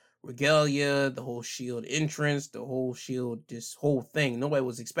Shield regalia, the whole Shield entrance, the whole Shield, this whole thing. Nobody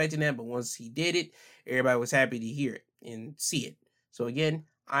was expecting that, but once he did it, everybody was happy to hear it and see it. So again,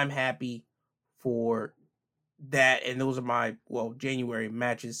 I'm happy for that, and those are my, January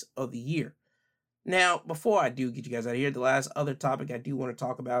matches of the year. Now, before I do get you guys out of here, the last other topic I do want to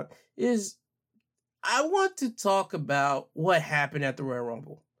talk about is I want to talk about what happened at the Royal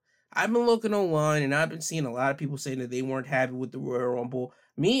Rumble. I've been looking online and I've been seeing a lot of people saying that they weren't happy with the Royal Rumble.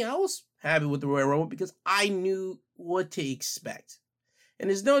 Me, I was happy with the Royal Rumble because I knew what to expect. And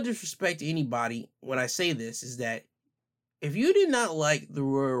there's no disrespect to anybody when I say this, is that if you did not like the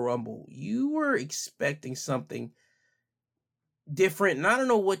Royal Rumble, you were expecting something different, and I don't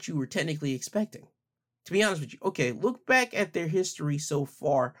know what you were technically expecting. To be honest with you, okay, look back at their history so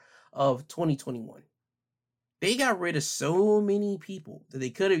far of 2021. They got rid of so many people that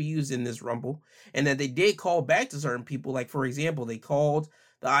they could have used in this Rumble, and that they did call back to certain people. Like, for example, they called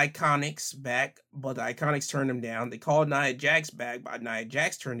the Iconics back, but the Iconics turned them down. They called Nia Jax back, but Nia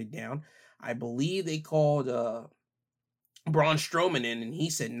Jax turned it down. I believe they called Braun Strowman in, and he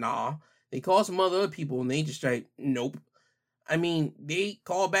said, nah. They called some other people, and they just like, nope. I mean, they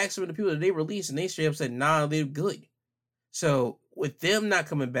called back some of the people that they released, and they straight up said, nah, they're good. So, with them not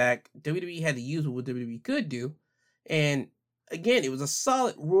coming back, WWE had to use what WWE could do. And, again, it was a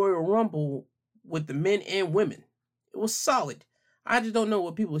solid Royal Rumble with the men and women. It was solid. I just don't know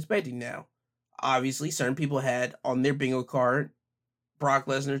what people are expecting now. Obviously, certain people had on their bingo card Brock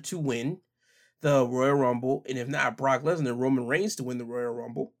Lesnar to win the Royal Rumble, and if not Brock Lesnar, Roman Reigns to win the Royal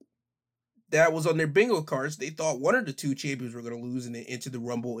Rumble. That was on their bingo cards. They thought one of the two champions were going to lose and then enter the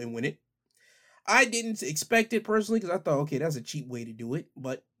Rumble and win it. I didn't expect it personally because I thought, okay, that's a cheap way to do it,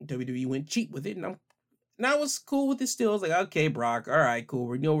 but WWE went cheap with it, and I was cool with it still. I was like, okay, Brock, all right, cool.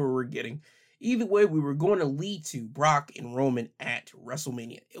 We know where we're getting. Either way, we were going to lead to Brock and Roman at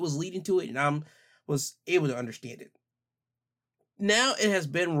WrestleMania. It was leading to it, and I was able to understand it. Now it has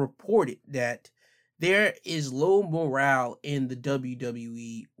been reported that there is low morale in the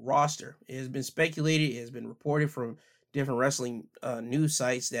WWE roster. It has been speculated, it has been reported from different wrestling news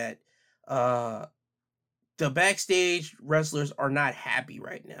sites that the backstage wrestlers are not happy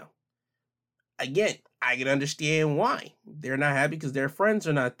right now. Again, I can understand why. They're not happy because their friends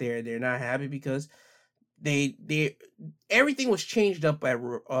are not there. They're not happy because everything was changed up at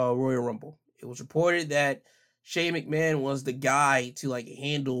Royal Rumble. It was reported that Shane McMahon was the guy to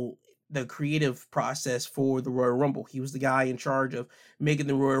handle the creative process for the Royal Rumble. He was the guy in charge of making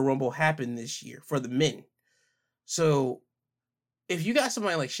the Royal Rumble happen this year for the men. So if you got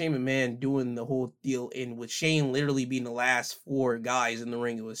somebody like Shane McMahon doing the whole deal, and with Shane literally being the last four guys in the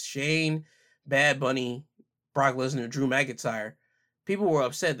ring, it was Shane, Bad Bunny, Brock Lesnar, Drew McIntyre. People were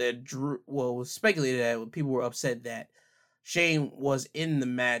upset that it was speculated that people were upset that Shane was in the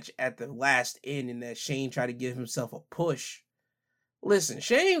match at the last end and that Shane tried to give himself a push. Listen,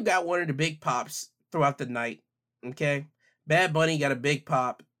 Shane got one of the big pops throughout the night, okay? Bad Bunny got a big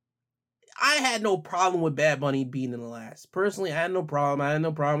pop. I had no problem with Bad Bunny being in the last. Personally, I had no problem. I had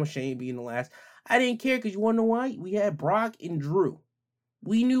no problem with Shane being the last. I didn't care because you want to know why? We had Brock and Drew.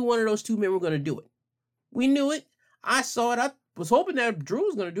 We knew one of those two men were going to do it. We knew it. I saw it. I was hoping that Drew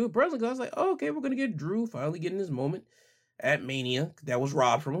was going to do it personally because I was like, oh, okay, we're going to get Drew finally getting his moment at Mania. That was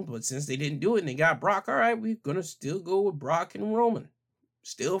robbed from him. But since they didn't do it and they got Brock, all right, we're going to still go with Brock and Roman.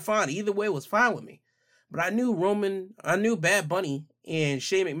 Still fine. Either way was fine with me. But I knew Bad Bunny and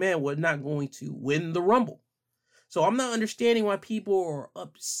Shane McMahon were not going to win the Rumble. So I'm not understanding why people are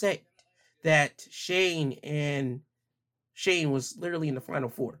upset that Shane was literally in the Final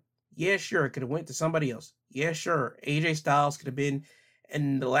Four. Yeah, sure, it could have went to somebody else. Yeah, sure, AJ Styles could have been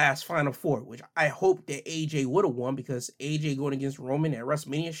in the last Final Four, which I hope that AJ would have won because AJ going against Roman at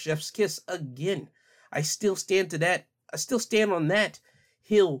WrestleMania, chef's kiss again. I still stand to that. I still stand on that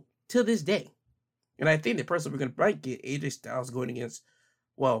hill to this day. And I think the person we're going to get AJ Styles going against,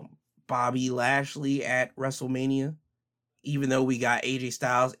 well, Bobby Lashley at WrestleMania, even though we got AJ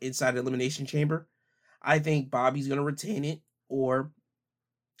Styles inside the Elimination Chamber. I think Bobby's going to retain it, or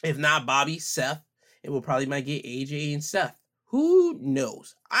if not Bobby, Seth, and we'll probably might get AJ and Seth. Who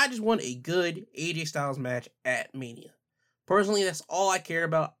knows? I just want a good AJ Styles match at Mania. Personally, that's all I care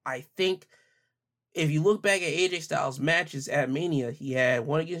about. I think if you look back at AJ Styles' matches at Mania, he had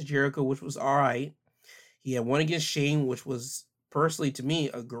one against Jericho, which was alright. He had one against Shane, which was, personally to me,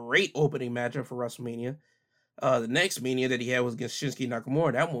 a great opening matchup for WrestleMania. The next Mania that he had was against Shinsuke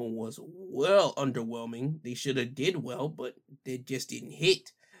Nakamura. That one was well underwhelming. They should have did well, but they just didn't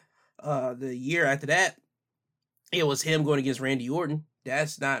hit. The year after that, it was him going against Randy Orton.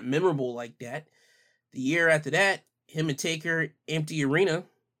 That's not memorable like that. The year after that, him and Taker, empty arena,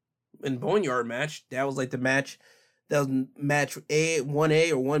 in Boneyard match. That was like the match. That was match A,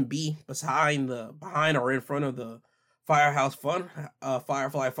 1A or 1B behind or in front of the Firefly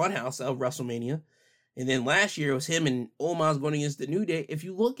Funhouse of WrestleMania. And then last year it was him and Omos going against the New Day. If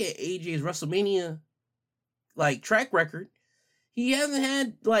you look at AJ's WrestleMania like track record, he hasn't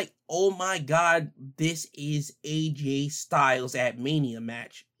had like, oh my God, this is AJ Styles at Mania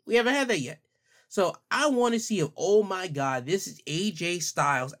match. We haven't had that yet. So I want to see if, oh my God, this is AJ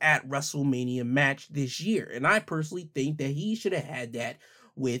Styles at WrestleMania match this year. And I personally think that he should have had that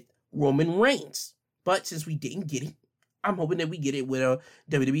with Roman Reigns. But since we didn't get it, I'm hoping that we get it with a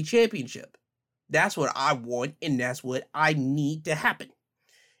WWE Championship. That's what I want, and that's what I need to happen.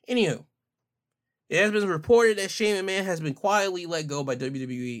 Anywho, it has been reported that Shane McMahon has been quietly let go by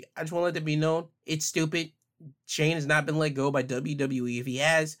WWE. I just want to let that be known. It's stupid. Shane has not been let go by WWE. If he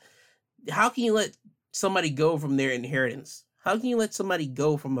has, how can you let somebody go from their inheritance? How can you let somebody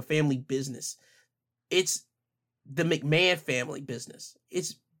go from a family business? It's the McMahon family business.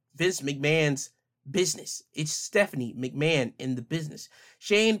 It's Vince McMahon's business. It's Stephanie McMahon in the business.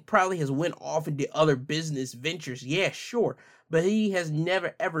 Shane probably has went off into other business ventures. Yeah, sure. But he has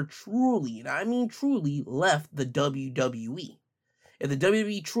never, ever truly, and I mean truly, left the WWE. If the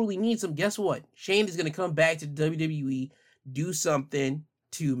WWE truly needs him, guess what? Shane is going to come back to the WWE, do something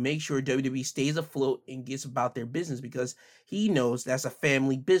to make sure WWE stays afloat and gets about their business because he knows that's a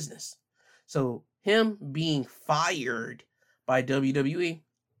family business. So him being fired by WWE,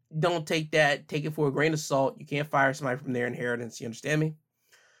 don't take that. Take it for a grain of salt. You can't fire somebody from their inheritance. You understand me?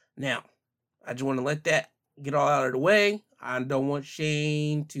 Now, I just want to let that get all out of the way. I don't want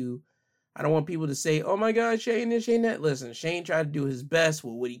people to say, oh my God, Shane this, Shane that. Listen, Shane tried to do his best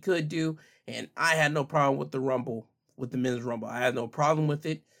with what he could do, and I had no problem with the Rumble, with the men's Rumble. I had no problem with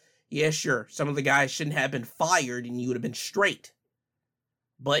it. Yeah, sure, some of the guys shouldn't have been fired and you would have been straight.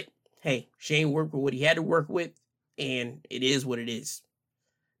 But, hey, Shane worked with what he had to work with, and it is what it is.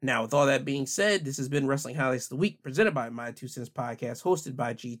 Now, with all that being said, this has been Wrestling Highlights of the Week, presented by My Two Cents Podcast, hosted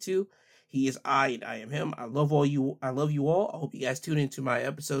by G2. He is I, and I am him. I love you all. I hope you guys tune into my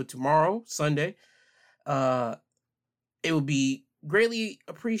episode tomorrow, Sunday. It will be greatly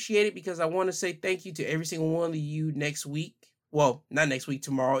appreciated because I want to say thank you to every single one of you next week. Well, not next week,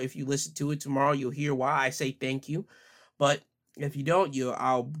 tomorrow. If you listen to it tomorrow, you'll hear why I say thank you. But if you don't,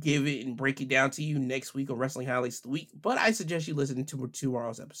 I'll give it and break it down to you next week on Wrestling Highlights of the Week. But I suggest you listen to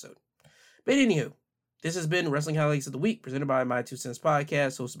tomorrow's episode. But anywho, this has been Wrestling Highlights of the Week, presented by My Two Cents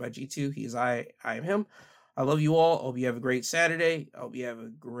Podcast, hosted by G2. He is I am him. I love you all. I hope you have a great Saturday. I hope you have a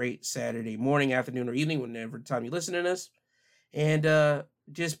great Saturday morning, afternoon, or evening, whenever time you listen to this. And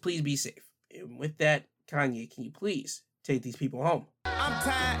just please be safe. And with that, Kanye, can you please take these people home? I'm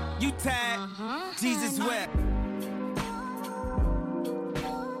tired, you tired, Jesus wept.